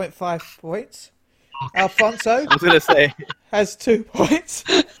 1.5 points. Alfonso I was going to say. has 2 points.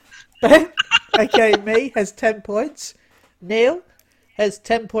 Ben, aka me, has 10 points. Neil has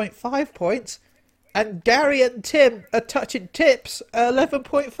 10.5 points. And Gary and Tim are touching tips at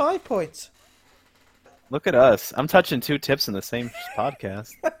 11.5 points. Look at us. I'm touching 2 tips in the same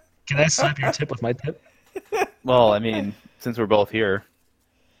podcast. Can I slap your tip with my tip? Well, I mean, since we're both here.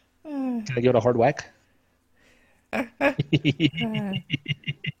 Can I give it a hard whack?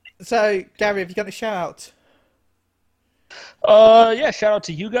 So, Gary, have you got a shout out? Yeah, shout out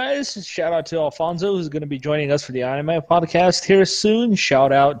to you guys. Shout out to Alfonso, who's going to be joining us for the anime podcast here soon.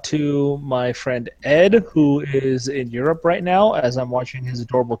 Shout out to my friend Ed, who is in Europe right now as I'm watching his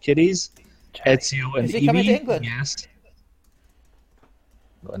adorable kitties, Ezio and Is he Evie. coming to England? Yes.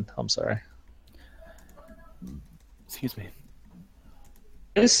 I'm sorry. Excuse me.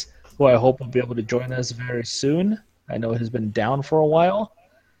 Yes, who I hope will be able to join us very soon. I know he's been down for a while.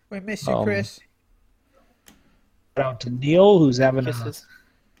 We miss you, Chris. Shout out to Neil, who's having Kisses.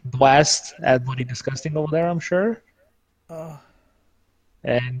 a blast at Bloody Disgusting over there, I'm sure. Oh,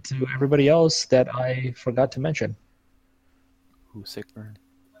 And to everybody else that I forgot to mention. Ooh, sick burn.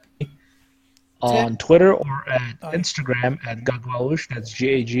 On Twitter or at Instagram at Gaglalush. That's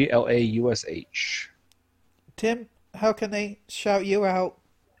Gaglaush. Tim, how can they shout you out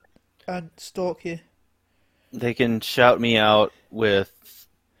and stalk you? They can shout me out with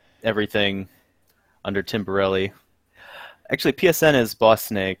everything under Tim Borelli. Actually, PSN is Boss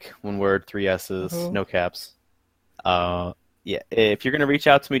Snake, one word, 3 S's, no caps. Yeah, if you're going to reach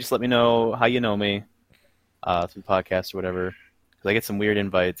out to me, just let me know how you know me through the podcast or whatever. Because I get some weird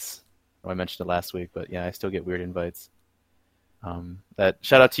invites. I mentioned it last week, but yeah, I still get weird invites.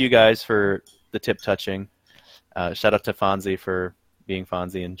 Shout out to you guys for the tip touching. Shout out to Fonzie for being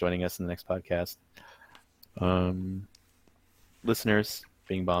Fonzie and joining us in the next podcast. Listeners,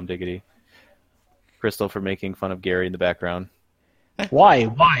 being Bomb Diggity. Crystal for making fun of Gary in the background. Why?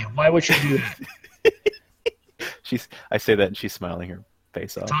 Why would you do that? I say that and she's smiling her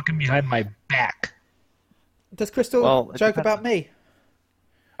face off. Talking behind my back. Does Crystal joke about me?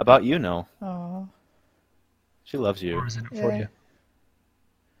 About you, no. Oh, She loves you. Or is it for you?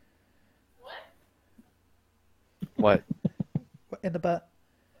 What? in the butt.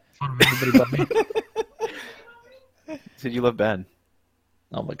 Fun of everybody but me. Said you love Ben.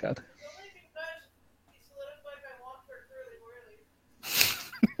 Oh my god.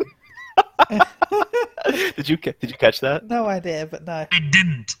 Did you catch that? No idea, but no. I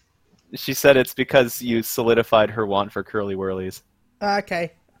didn't. She said it's because you solidified her want for curly whirlies.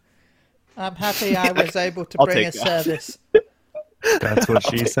 Okay. I'm happy I was able to I'll bring a take that. service. That's what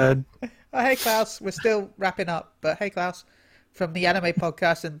she said. Oh, hey, Klaus. We're still wrapping up, but hey, Klaus, from the Anime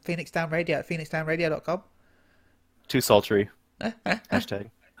Podcast and Phoenix Down Radio at phoenixdownradio.com. Too sultry. Hashtag.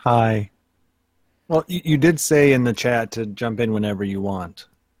 Hi. Well, you did say in the chat to jump in whenever you want.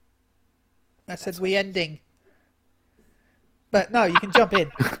 I said we ending. But no, you can jump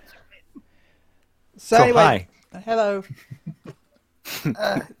in. So anyway, hi. hello.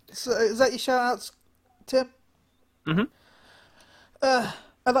 So is that your shout outs, Tim? Mm-hmm.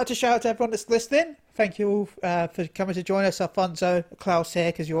 I'd like to shout out to everyone that's listening. Thank you all for coming to join us. Alfonso, Klaus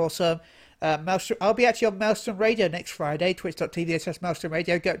here, because you're awesome. I'll be actually on Maelstrom Radio next Friday, twitch.tv/Maelstrom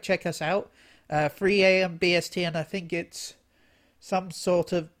Radio. Go check us out. 3 a.m. BST, and I think it's some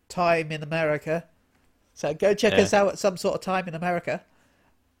sort of time in America. So go check us out at some sort of time in America.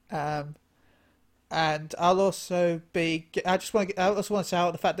 And I'll also be. I also want to shout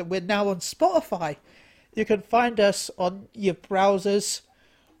out the fact that we're now on Spotify. You can find us on your browsers,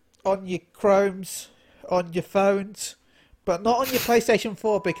 on your Chromes, on your phones, but not on your PlayStation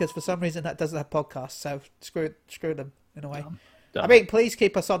 4 because for some reason that doesn't have podcasts. So screw them in a way. Dumb. I mean, please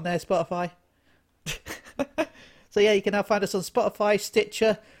keep us on there, Spotify. So yeah, you can now find us on Spotify,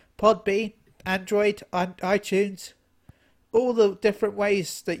 Stitcher, Podbean, Android, and iTunes. All the different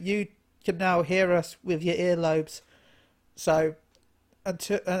ways that you can now hear us with your earlobes. So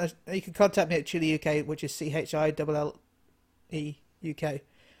until you can contact me at Chili UK, which is CHILLE UK.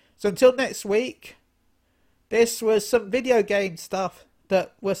 So until next week, this was some video game stuff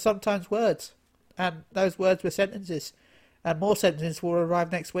that were sometimes words, and those words were sentences, and more sentences will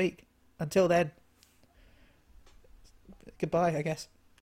arrive next week. Until then, goodbye, I guess.